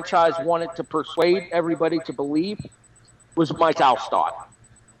the franchise wanted to persuade everybody to believe, was Mike Alstott.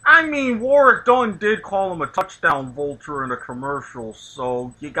 I mean, Warwick Dunn did call him a touchdown vulture in a commercial,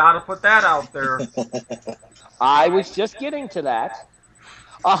 so you got to put that out there. I was just getting to that.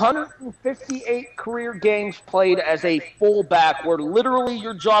 158 career games played as a fullback, where literally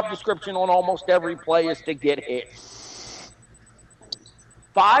your job description on almost every play is to get hit.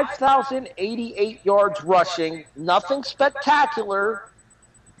 5,088 yards rushing, nothing spectacular,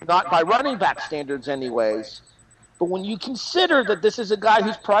 not by running back standards anyways. But when you consider that this is a guy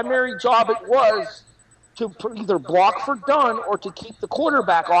whose primary job it was to either block for Dunn or to keep the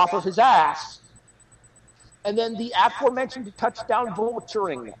quarterback off of his ass, and then the aforementioned touchdown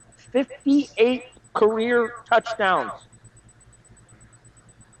vulturing, 58 career touchdowns.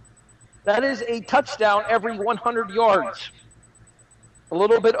 That is a touchdown every 100 yards. A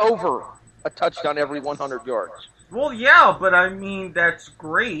little bit over a touchdown every 100 yards. Well, yeah, but I mean, that's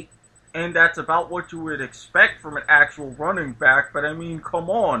great. And that's about what you would expect from an actual running back. But I mean, come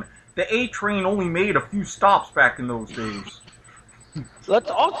on. The A-Train only made a few stops back in those days.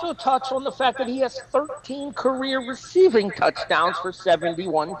 Let's also touch on the fact that he has 13 career receiving touchdowns for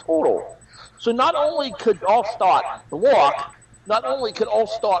 71 total. So not only could Alstott walk, not only could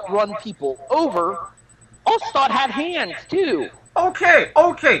Alstott run people over, Alstott had hands too. Okay,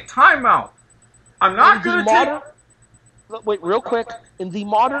 timeout. I'm not going to take... Wait, real quick. In the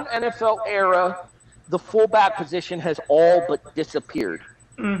modern NFL era, the fullback position has all but disappeared.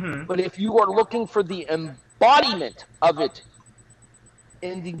 Mm-hmm. But if you are looking for the embodiment of it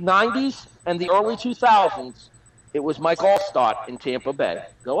in the 90s and the early 2000s, it was Mike Alstott in Tampa Bay.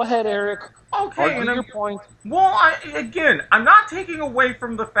 Go ahead, Eric. Okay, argue your point. Well, I'm not taking away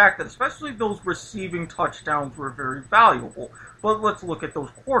from the fact that especially those receiving touchdowns were very valuable. But let's look at those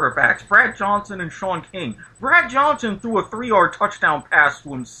quarterbacks, Brad Johnson and Sean King. Brad Johnson threw a 3-yard touchdown pass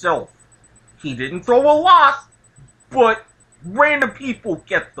to himself. He didn't throw a lot, but random people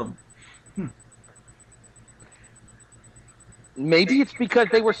get them. Maybe it's because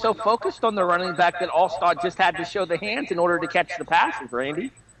they were so focused on the running back that Alstott just had to show the hands in order to catch the passes,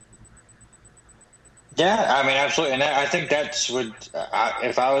 Randy. Yeah, I mean, absolutely. And I think that's what,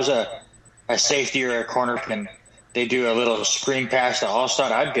 if I was a a safety or a corner they do a little screen pass to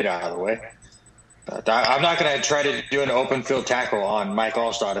Allstott, I'd get out of the way. But I'm not going to try to do an open field tackle on Mike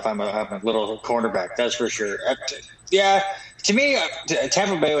Allstott if I'm a little cornerback. That's for sure. Yeah, to me,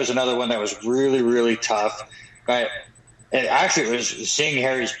 Tampa Bay was another one that was really, really tough. But it actually was seeing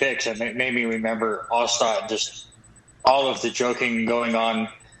Harry's picks that made me remember Allstott, just all of the joking going on,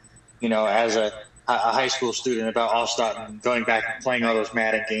 as a high school student about Allstott and going back and playing all those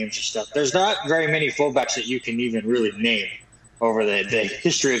Madden games and stuff. There's not very many fullbacks that you can even really name over the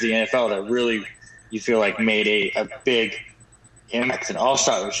history of the NFL that really you feel like made a big impact. And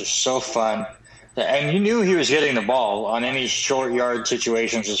Allstott was just so fun. And you knew he was getting the ball on any short yard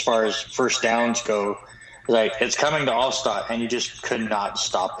situations as far as first downs go. Like, it's coming to Allstott, and you just could not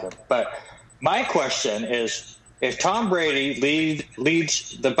stop him. But my question is, if Tom Brady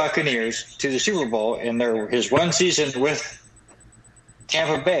leads the Buccaneers to the Super Bowl in his one season with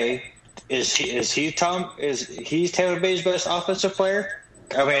Tampa Bay, is he Tampa Bay's best offensive player?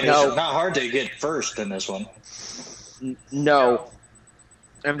 I mean, No. It's not hard to get first in this one. No.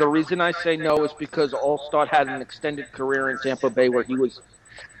 And the reason I say no is because Allstott had an extended career in Tampa Bay where he was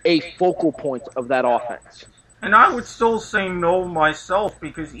a focal point of that offense. And I would still say no myself,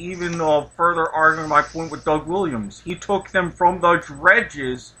 because even further arguing my point with Doug Williams, he took them from the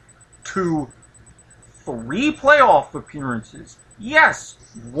dredges to 3 playoff appearances. Yes,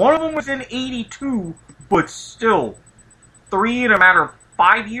 one of them was in 82, but still, 3 in a matter of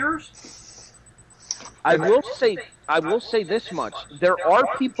 5 years? I will say this much. There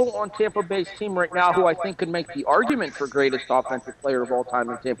are people on Tampa Bay's team right now who I think could make the argument for greatest offensive player of all time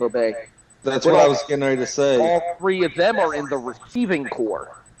in Tampa Bay. That's what I was getting ready to say. All 3 of them are in the receiving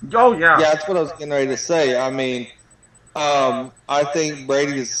core. Oh, yeah. Yeah, that's what I was getting ready to say. I mean, I think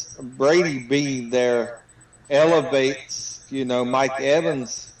Brady being there elevates, Mike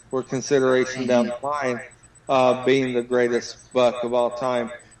Evans for consideration down the line, being the greatest Buck of all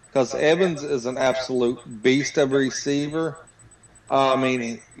time. Because Evans is an absolute beast of a receiver. I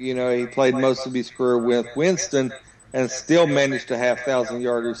mean, he played most of his career with Winston and still managed to have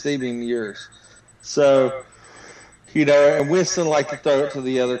 1,000-yard receiving years. So, and Winston liked to throw it to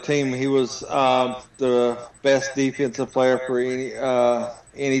the other team. He was the best defensive player for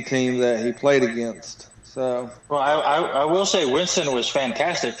any team that he played against. So, well, I will say Winston was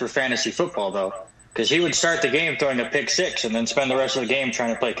fantastic for fantasy football, though. Because he would start the game throwing a pick 6 and then spend the rest of the game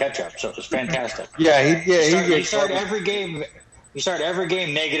trying to play catch up. So it was fantastic. Yeah, he started every game. He started every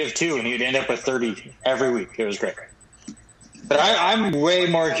game -2, and he'd end up with 30 every week. It was great. But I'm way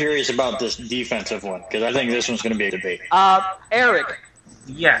more curious about this defensive one, because I think this one's going to be a debate. Eric.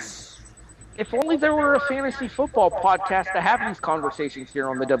 Yes. If only there were a fantasy football podcast to have these conversations here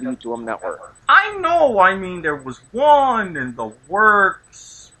on the W2M Network. I know. I mean, there was one in the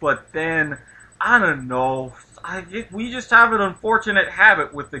works, but then, I don't know. We just have an unfortunate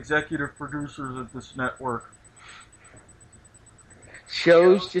habit with executive producers at this network.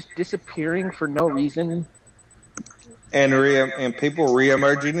 Shows just disappearing for no reason. And people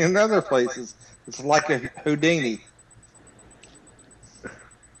reemerging in other places. It's like a Houdini.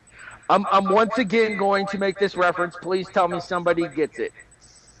 I'm once again going to make this reference. Please tell me somebody gets it.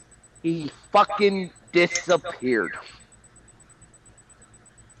 He fucking disappeared.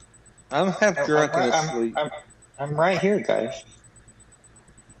 I'm half drunk and asleep. I'm right here, guys.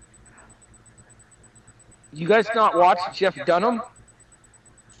 You guys not watch Jeff Dunham?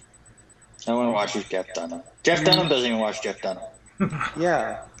 No one watches Jeff Dunham. Jeff Dunham doesn't even watch Jeff Dunham.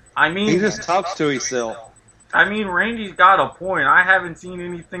 Yeah. I mean, he just talks to himself. I mean, Randy's got a point. I haven't seen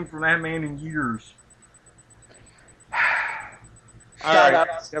anything from that man in years. Shout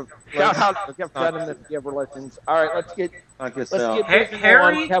out to Jeff Dunham if he ever listens. All right, let's get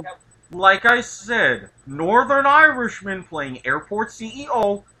Harry, like I said, Northern Irishman playing Airport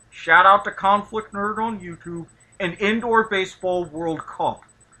CEO. Shout out to Conflict Nerd on YouTube. And Indoor Baseball World Cup.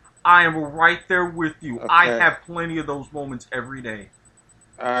 I am right there with you. Okay. I have plenty of those moments every day.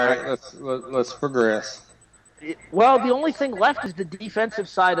 All right, let's progress. Well, the only thing left is the defensive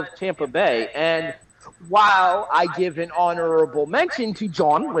side of Tampa Bay. And while I give an honorable mention to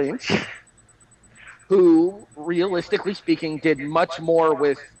John Lynch, who, realistically speaking, did much more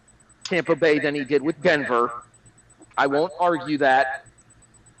with Tampa Bay than he did with Denver, I won't argue that.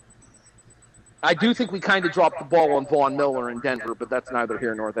 I do think we kind of dropped the ball on Von Miller in Denver, but that's neither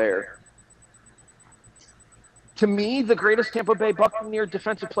here nor there. To me, the greatest Tampa Bay Buccaneer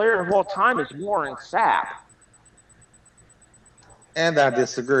defensive player of all time is Warren Sapp. And I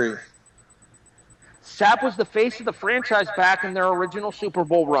disagree. Sapp was the face of the franchise back in their original Super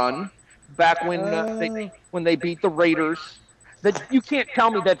Bowl run, back when they beat the Raiders. That you can't tell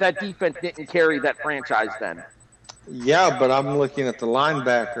me that defense didn't carry that franchise then. Yeah, but I'm looking at the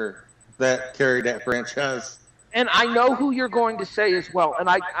linebacker that carried that franchise. And I know who you're going to say as well, and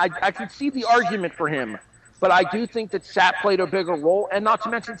I can see the argument for him. But I do think that Sapp played a bigger role, and not to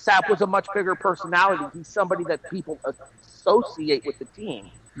mention Sapp was a much bigger personality. He's somebody that people associate with the team.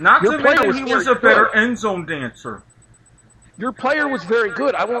 Not to mention he was a better end zone dancer. Your player was very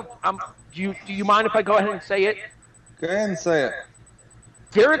good. Do you mind if I go ahead and say it? Go ahead and say it.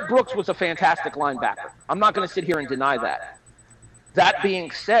 Derek Brooks was a fantastic linebacker. I'm not going to sit here and deny that. That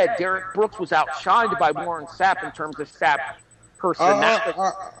being said, Derek Brooks was outshined by Warren Sapp in terms of Sapp personality.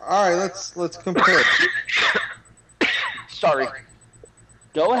 All right, let's compare. Sorry.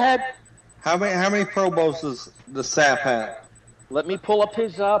 Go ahead. How many Pro Bowls does Sapp have? Let me pull up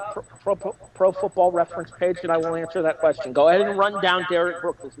his pro Football Reference page, and I will answer that question. Go ahead and run down Derek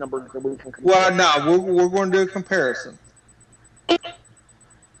Brooks' numbers so we can compare. Well, no, we're going to do a comparison.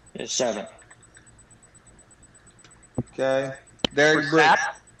 It's 7. Okay. Derek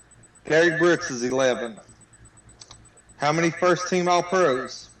Brooks is 11. How many first-team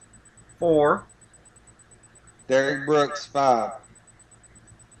All-Pros? 4. Derek Brooks, 5.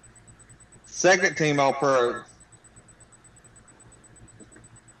 Second-team All-Pro.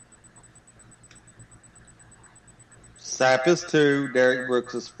 Sapp is 2. Derek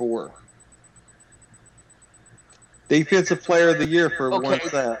Brooks is 4. Defensive Player of the Year for Warren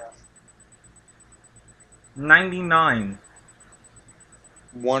Sapp. 99.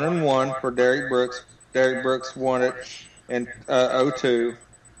 1-1 for Derek Brooks. Derek Brooks won it in 02.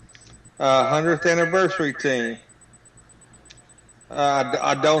 100th anniversary team.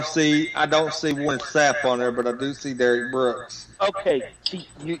 I don't see Warren Sapp on there, but I do see Derek Brooks. Okay, see,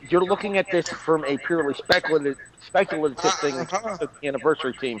 you're looking at this from a purely speculative thing in terms of the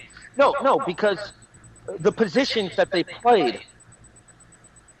anniversary team. No, because the positions that they played.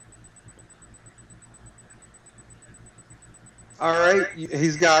 All right,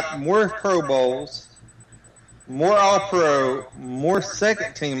 he's got more Pro Bowls, more All-Pro, more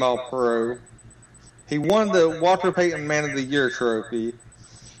second-team All-Pro. He won the Walter Payton Man of the Year trophy.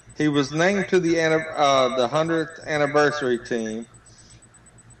 He was named to the 100th anniversary team.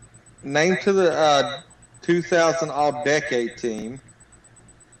 Named to the 2000 All-Decade team.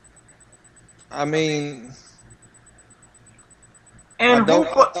 I mean, And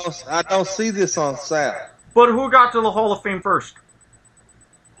I don't see this on Sapp. But who got to the Hall of Fame first?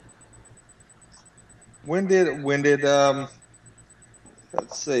 When did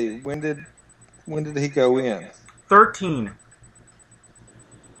let's see, when did he go in? 13.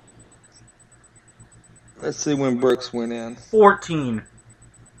 Let's see when Brooks went in. 14.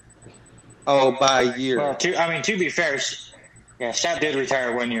 Oh, by a year. Well, to be fair, Sapp did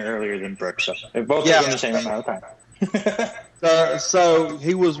retire 1 year earlier than Brooks, so they both were in the same amount of time. So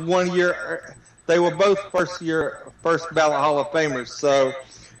he was 1 year. They were both first ballot Hall of Famers. So,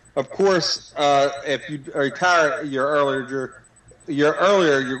 of course, if you retire a year earlier,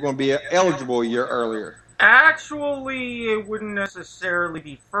 you're going to be eligible a year earlier. Actually, it wouldn't necessarily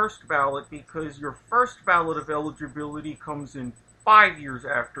be first ballot because your first ballot of eligibility comes in 5 years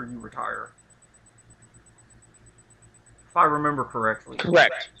after you retire. If I remember correctly.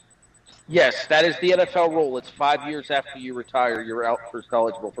 Correct. Yes, that is the NFL rule. It's 5 years after you retire, you're first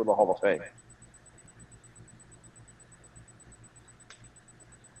eligible for the Hall of Fame.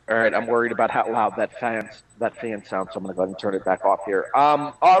 All right, I'm worried about how loud that fan sounds, so I'm going to go ahead and turn it back off here.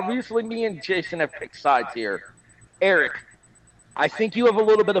 Obviously, me and Jason have picked sides here. Eric, I think you have a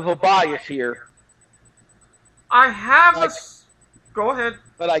little bit of a bias here. Go ahead.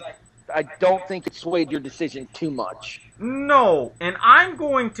 But I don't think it swayed your decision too much. No, and I'm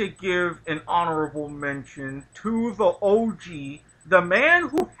going to give an honorable mention to the OG, the man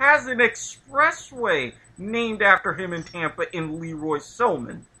who has an expressway named after him in Tampa, in Leroy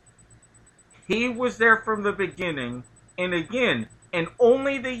Selman. He was there from the beginning, and again, in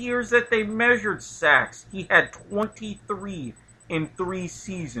only the years that they measured sacks, he had 23 in 3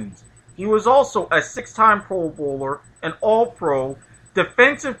 seasons. He was also a 6-time Pro Bowler, an All-Pro,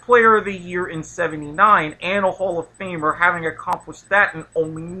 Defensive Player of the Year in 79, and a Hall of Famer, having accomplished that in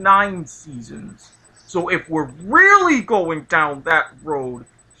only 9 seasons. So if we're really going down that road,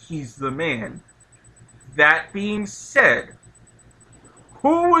 he's the man. That being said,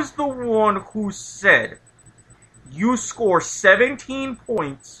 who was the one who said, you score 17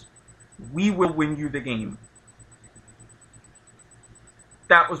 points, we will win you the game?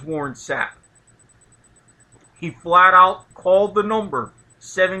 That was Warren Sapp. He flat out called the number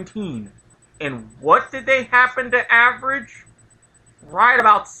 17. And what did they happen to average? Right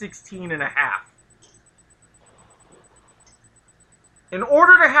about 16 and a half. In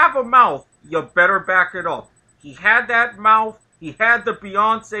order to have a mouth, you better back it up. He had that mouth. He had the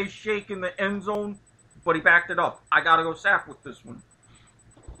Beyonce shake in the end zone, but he backed it up. I gotta go Sapp with this one.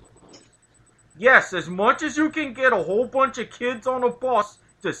 Yes, as much as you can get a whole bunch of kids on a bus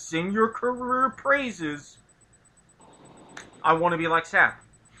to sing your career praises, I want to be like Sapp.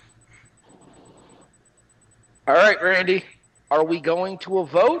 All right, Randy. Are we going to a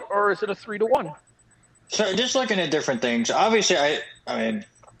vote, or is it a 3-1? So just looking at different things. Obviously, I mean,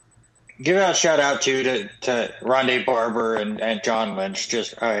 give a shout out to Rondé Barber and John Lynch.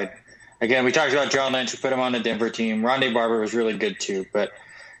 Just again, we talked about John Lynch. We put him on the Denver team. Rondé Barber was really good too, but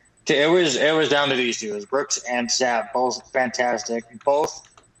it was down to these two. It was Brooks and Sapp, both fantastic. Both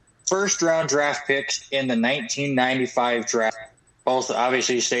first-round draft picks in the 1995 draft. Both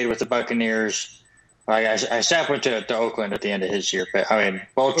obviously stayed with the Buccaneers. Sapp went to Oakland at the end of his year, but I mean,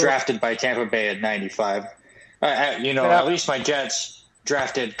 both drafted by Tampa Bay at 95. At least my Jets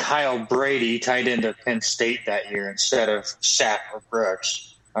drafted Kyle Brady, tight end of Penn State that year instead of Sapp or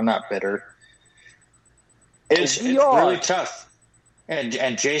Brooks. I'm not bitter. It's really tough.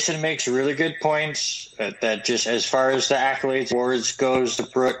 And Jason makes really good points that just as far as the accolades awards goes to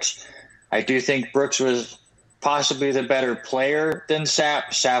Brooks, I do think Brooks was possibly the better player than Sapp.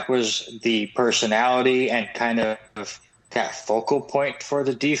 Sapp was the personality and kind of that focal point for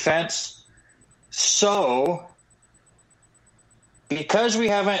the defense. So, because we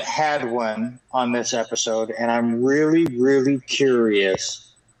haven't had one on this episode, and I'm really, really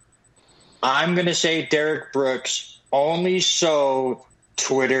curious, I'm going to say Derek Brooks only so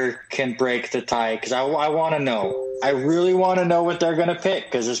Twitter can break the tie, because I want to know. I really want to know what they're going to pick,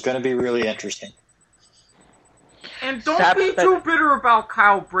 because it's going to be really interesting. And don't be too bitter about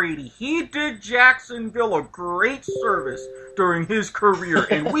Kyle Brady. He did Jacksonville a great service during his career,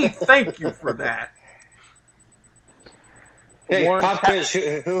 and we thank you for that. Hey, pop quiz,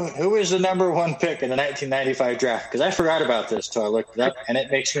 who is the number one pick in the 1995 draft? Because I forgot about this till I looked it up, and it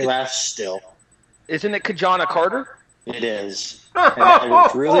makes me laugh still. Isn't it Kajana Carter? It is. And that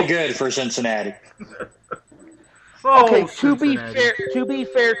looked really good for Cincinnati. Okay, to be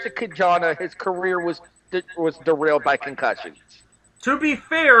fair to Kajana, his career was derailed by concussions. To be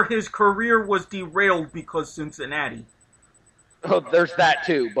fair, his career was derailed because Cincinnati. Oh, there's that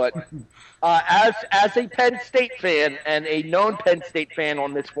too. But as a Penn State fan and a known Penn State fan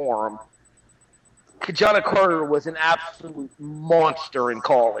on this forum, Kajana Carter was an absolute monster in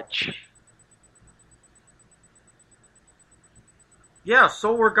college. Yeah,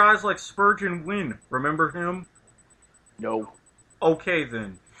 so were guys like Spurgeon Wynn. Remember him? No. Okay,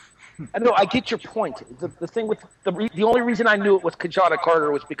 then. No, I get your point. The thing with the only reason I knew it was Kajana Carter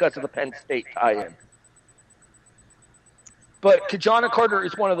was because of the Penn State tie-in. But Kajana Carter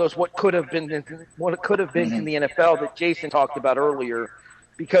is one of those what could have been in the NFL that Jason talked about earlier,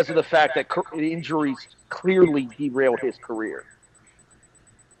 because of the fact that injuries clearly derailed his career.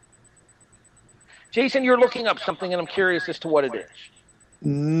 Jason, you're looking up something, and I'm curious as to what it is.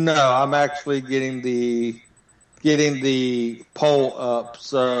 No, I'm actually getting the poll up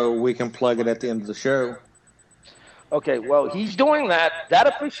so we can plug it at the end of the show. Okay, well, he's doing that. That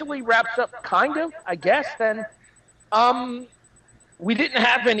officially wraps up, kind of, I guess, then. We didn't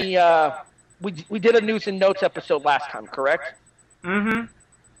have any, we did a news and notes episode last time, correct?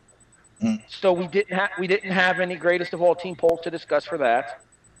 Mm-hmm. So we didn't have any greatest of all team polls to discuss for that.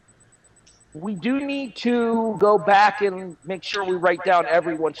 We do need to go back and make sure we write down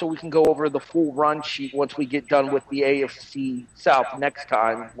everyone so we can go over the full run sheet once we get done with the AFC South next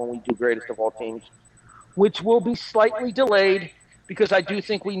time when we do greatest of all teams, which will be slightly delayed because I do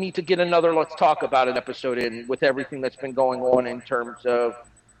think we need to get another Let's Talk About It episode in with everything that's been going on in terms of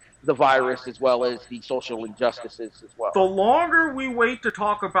the virus as well as the social injustices as well. The longer we wait to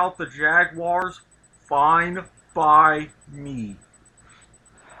talk about the Jaguars, fine by me.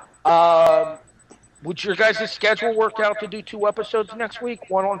 Would your guys' schedule work out to do 2 episodes next week?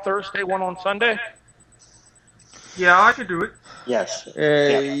 One on Thursday, one on Sunday? Yeah, I could do it. Yes.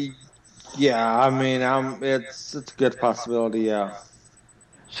 Yeah, I mean, it's a good possibility, yeah.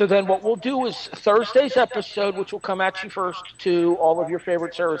 So then what we'll do is Thursday's episode, which will come at you first to all of your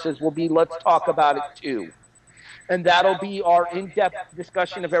favorite services, will be Let's Talk About It 2. And that'll be our in-depth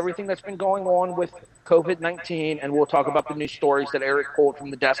discussion of everything that's been going on with COVID-19, and we'll talk about the news stories that Eric pulled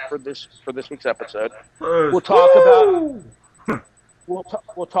from the desk for this week's episode. We'll talk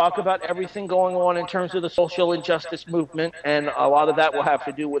about everything going on in terms of the social injustice movement, and a lot of that will have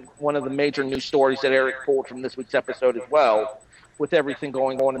to do with one of the major news stories that Eric pulled from this week's episode as well, with everything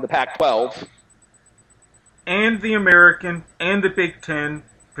going on in the Pac-12. And the American, and the Big Ten,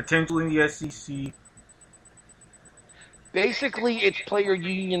 potentially the SEC. Basically, it's player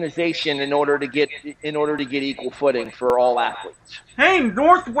unionization in order to get equal footing for all athletes. Hey,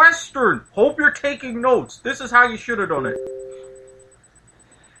 Northwestern! Hope you're taking notes. This is how you should have done it.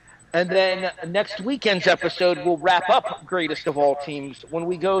 And then next weekend's episode will wrap up Greatest of All Teams when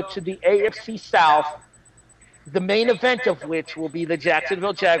we go to the AFC South, the main event of which will be the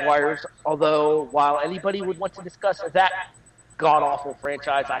Jacksonville Jaguars, although while anybody would want to discuss that god-awful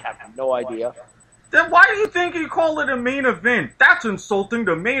franchise, I have no idea. Then why do you think you call it a main event? That's insulting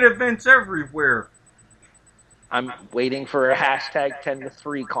to main events everywhere. I'm waiting for a hashtag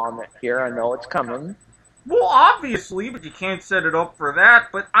 10-3 comment here. I know it's coming. Well, obviously, but you can't set it up for that.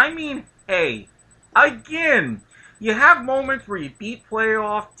 But I mean, hey, again, you have moments where you beat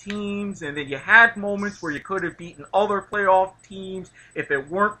playoff teams, and then you had moments where you could have beaten other playoff teams if it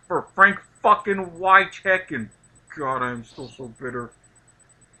weren't for Frank fucking Wycheck, and God, I'm still so bitter.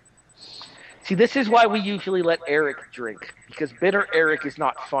 See, this is why we usually let Erik drink, because bitter Erik is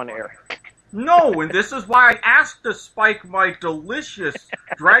not fun Erik. No, and this is why I asked to spike my delicious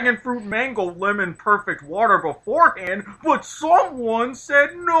dragon fruit mango lemon perfect water beforehand, but someone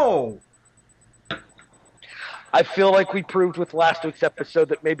said no. I feel like we proved with last week's episode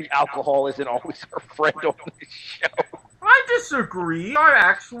that maybe alcohol isn't always our friend on this show. I disagree. I'm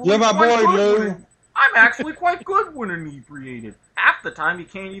actually quite good when inebriated. Half the time you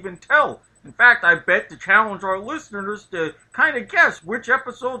can't even tell. In fact, I bet to challenge our listeners to kind of guess which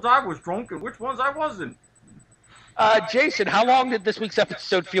episodes I was drunk and which ones I wasn't. Jason, how long did this week's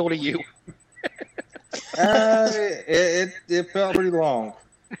episode feel to you? It felt pretty long.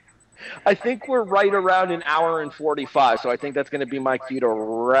 I think we're right around an hour and 45, so I think that's going to be my cue to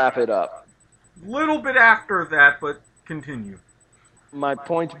wrap it up. Little bit after that, but continue. My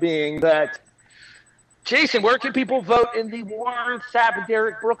point being that, Jason, where can people vote in the Warren Sapp and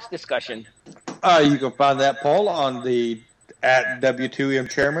Derek Brooks discussion? You can find that poll on the at W2M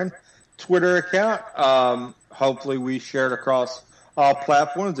Chairman Twitter account. Hopefully we share it across all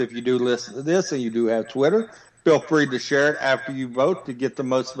platforms. If you do listen to this and you do have Twitter, feel free to share it after you vote to get the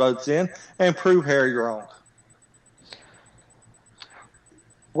most votes in and prove Harry wrong.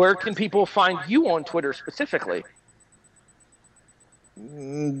 Where can people find you on Twitter specifically?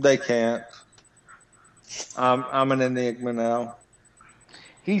 They can't. I'm an enigma now.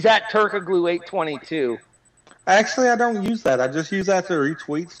 He's at Turkaglue822. Actually, I don't use that. I just use that to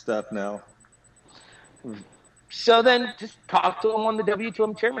retweet stuff now. So then just talk to him on the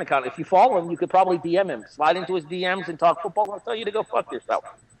W2M Chairman account. If you follow him, you could probably DM him. Slide into his DMs and talk football. I'll tell you to go fuck yourself.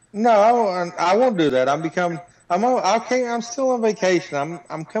 No, I won't do that. I'm still on vacation.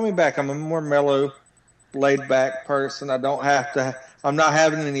 I'm coming back. I'm a more mellow, laid back person. I'm not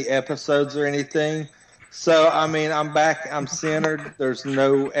having any episodes or anything. So, I mean, I'm back. I'm centered. There's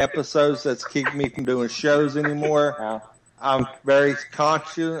no episodes that's keeping me from doing shows anymore. No. I'm very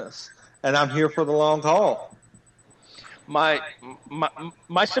conscious, and I'm here for the long haul. My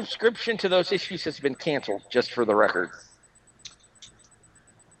subscription to those issues has been canceled, just for the record.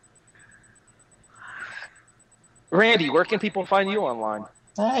 Randy, where can people find you online?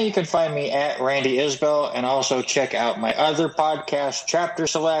 You can find me at Randy Isbelle, and also check out my other podcast, Chapter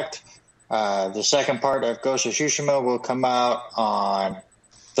Select. The second part of Ghost of Tsushima will come out on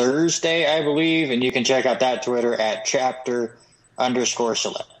Thursday, I believe, and you can check out that Twitter at chapter_select.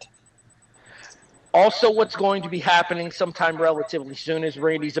 Also, what's going to be happening sometime relatively soon is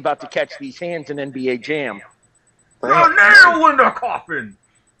Randy's about to catch these hands in NBA Jam. A nail in the coffin!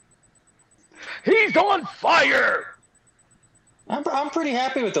 He's on fire! I'm pretty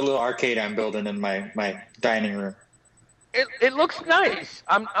happy with the little arcade I'm building in my dining room. It looks nice.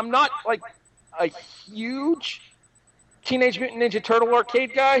 I'm not like a huge Teenage Mutant Ninja Turtle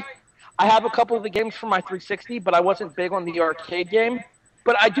arcade guy. I have a couple of the games for my 360, but I wasn't big on the arcade game.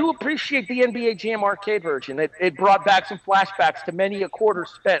 But I do appreciate the NBA Jam arcade version. It brought back some flashbacks to many a quarter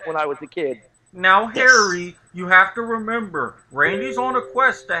spent when I was a kid. Now, Harry, you have to remember, Randy's on a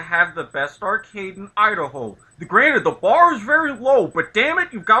quest to have the best arcade in Idaho. Granted, the bar is very low, but damn it,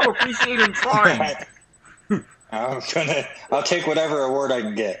 you've got to appreciate him trying. I'll take whatever award I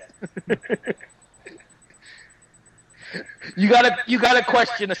can get. You gotta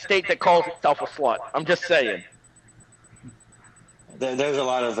question a state that calls itself a slut. I'm just saying. There's a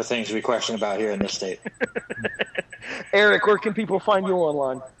lot of things we question about here in this state. Erik, where can people find you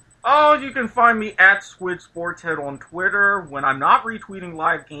online? Oh, you can find me at Squid Sportshead on Twitter when I'm not retweeting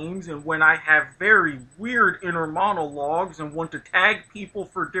live games and when I have very weird inner monologues and want to tag people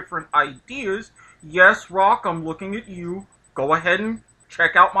for different ideas. Yes, Rock, I'm looking at you. Go ahead and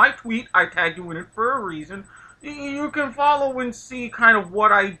check out my tweet. I tagged you in it for a reason. You can follow and see kind of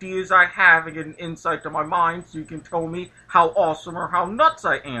what ideas I have and get an insight to my mind so you can tell me how awesome or how nuts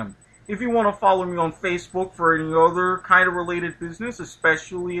I am. If you want to follow me on Facebook for any other kind of related business,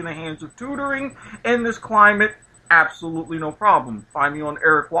 especially in the hands of tutoring in this climate, absolutely no problem. Find me on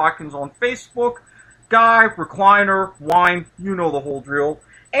Erik Watkins on Facebook. Guy, recliner, wine, you know the whole drill.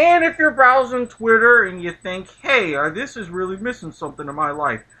 And if you're browsing Twitter and you think, hey, this is really missing something in my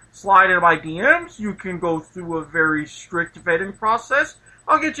life, slide into my DMs. You can go through a very strict vetting process.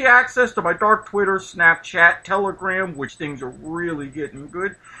 I'll get you access to my dark Twitter, Snapchat, Telegram, which things are really getting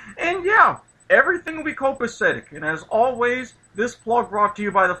good. And yeah, everything will be copacetic. And as always, this plug brought to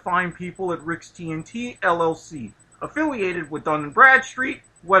you by the fine people at Rick's TNT LLC, affiliated with Dun & Bradstreet,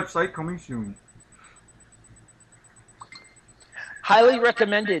 website coming soon. Highly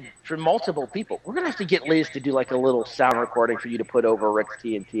recommended for multiple people. We're going to have to get Liz to do like a little sound recording for you to put over Rick's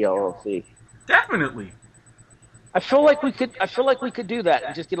TNT LLC. Definitely. I feel like we could do that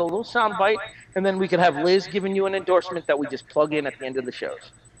and just get a little sound bite, and then we could have Liz giving you an endorsement that we just plug in at the end of the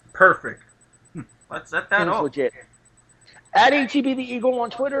shows. Perfect. Let's set that up. Legit. At HEB the Eagle on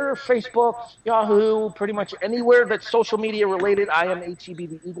Twitter, Facebook, Yahoo, pretty much anywhere that's social media related, I am HEB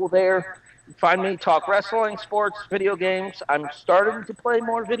the Eagle there. You find me, talk wrestling, sports, video games. I'm starting to play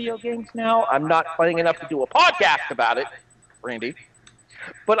more video games now. I'm not playing enough to do a podcast about it, Randy.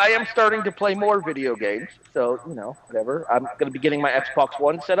 But I am starting to play more video games. So, whatever. I'm going to be getting my Xbox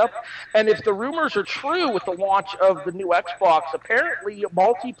One set up. And if the rumors are true with the launch of the new Xbox, apparently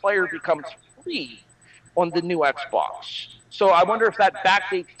multiplayer becomes free on the new Xbox. So I wonder if that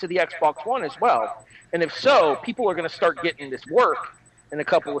backdates to the Xbox One as well. And if so, people are going to start getting this work in a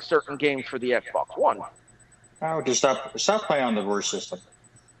couple of certain games for the Xbox One. I would just stop playing on the worst system.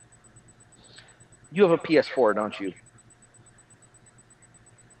 You have a PS4, don't you?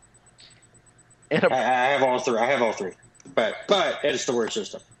 And I have all three. But it's the worst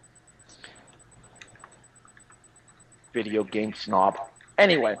system. Video game snob.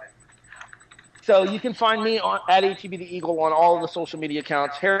 Anyway. So you can find me at HEB the Eagle on all of the social media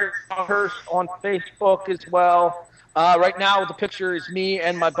accounts. Harry Broadhurst on Facebook as well. Right now, the picture is me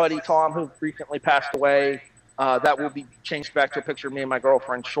and my buddy Tom, who recently passed away. That will be changed back to a picture of me and my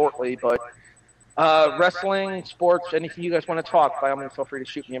girlfriend shortly. But wrestling, sports, anything you guys want to talk, by all means, feel free to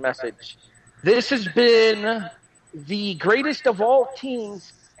shoot me a message. This has been the greatest of all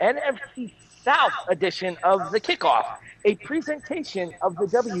teams NFC South edition of the Kickoff, a presentation of the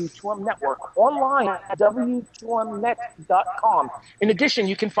W2M Network online at W2Mnet.com. In addition,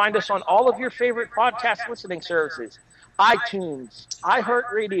 you can find us on all of your favorite podcast listening services: iTunes,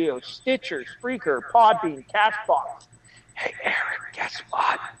 iHeartRadio, Stitcher, Spreaker, Podbean, Castbox. Hey, Eric, guess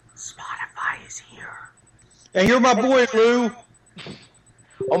what? Spotify is here. And you're my boy, Lou.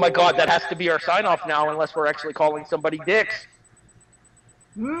 Oh my God, that has to be our sign-off now, unless we're actually calling somebody dicks.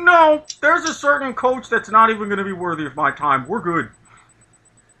 No, there's a certain coach that's not even going to be worthy of my time. We're good.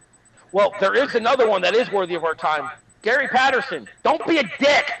 Well, there is another one that is worthy of our time. Gary Patterson. Don't be a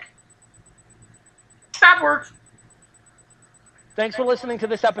dick. That works. Thanks for listening to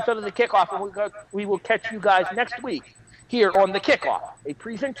this episode of The Kickoff, and we will catch you guys next week here on The Kickoff, a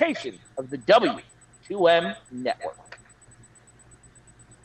presentation of the W2M Network.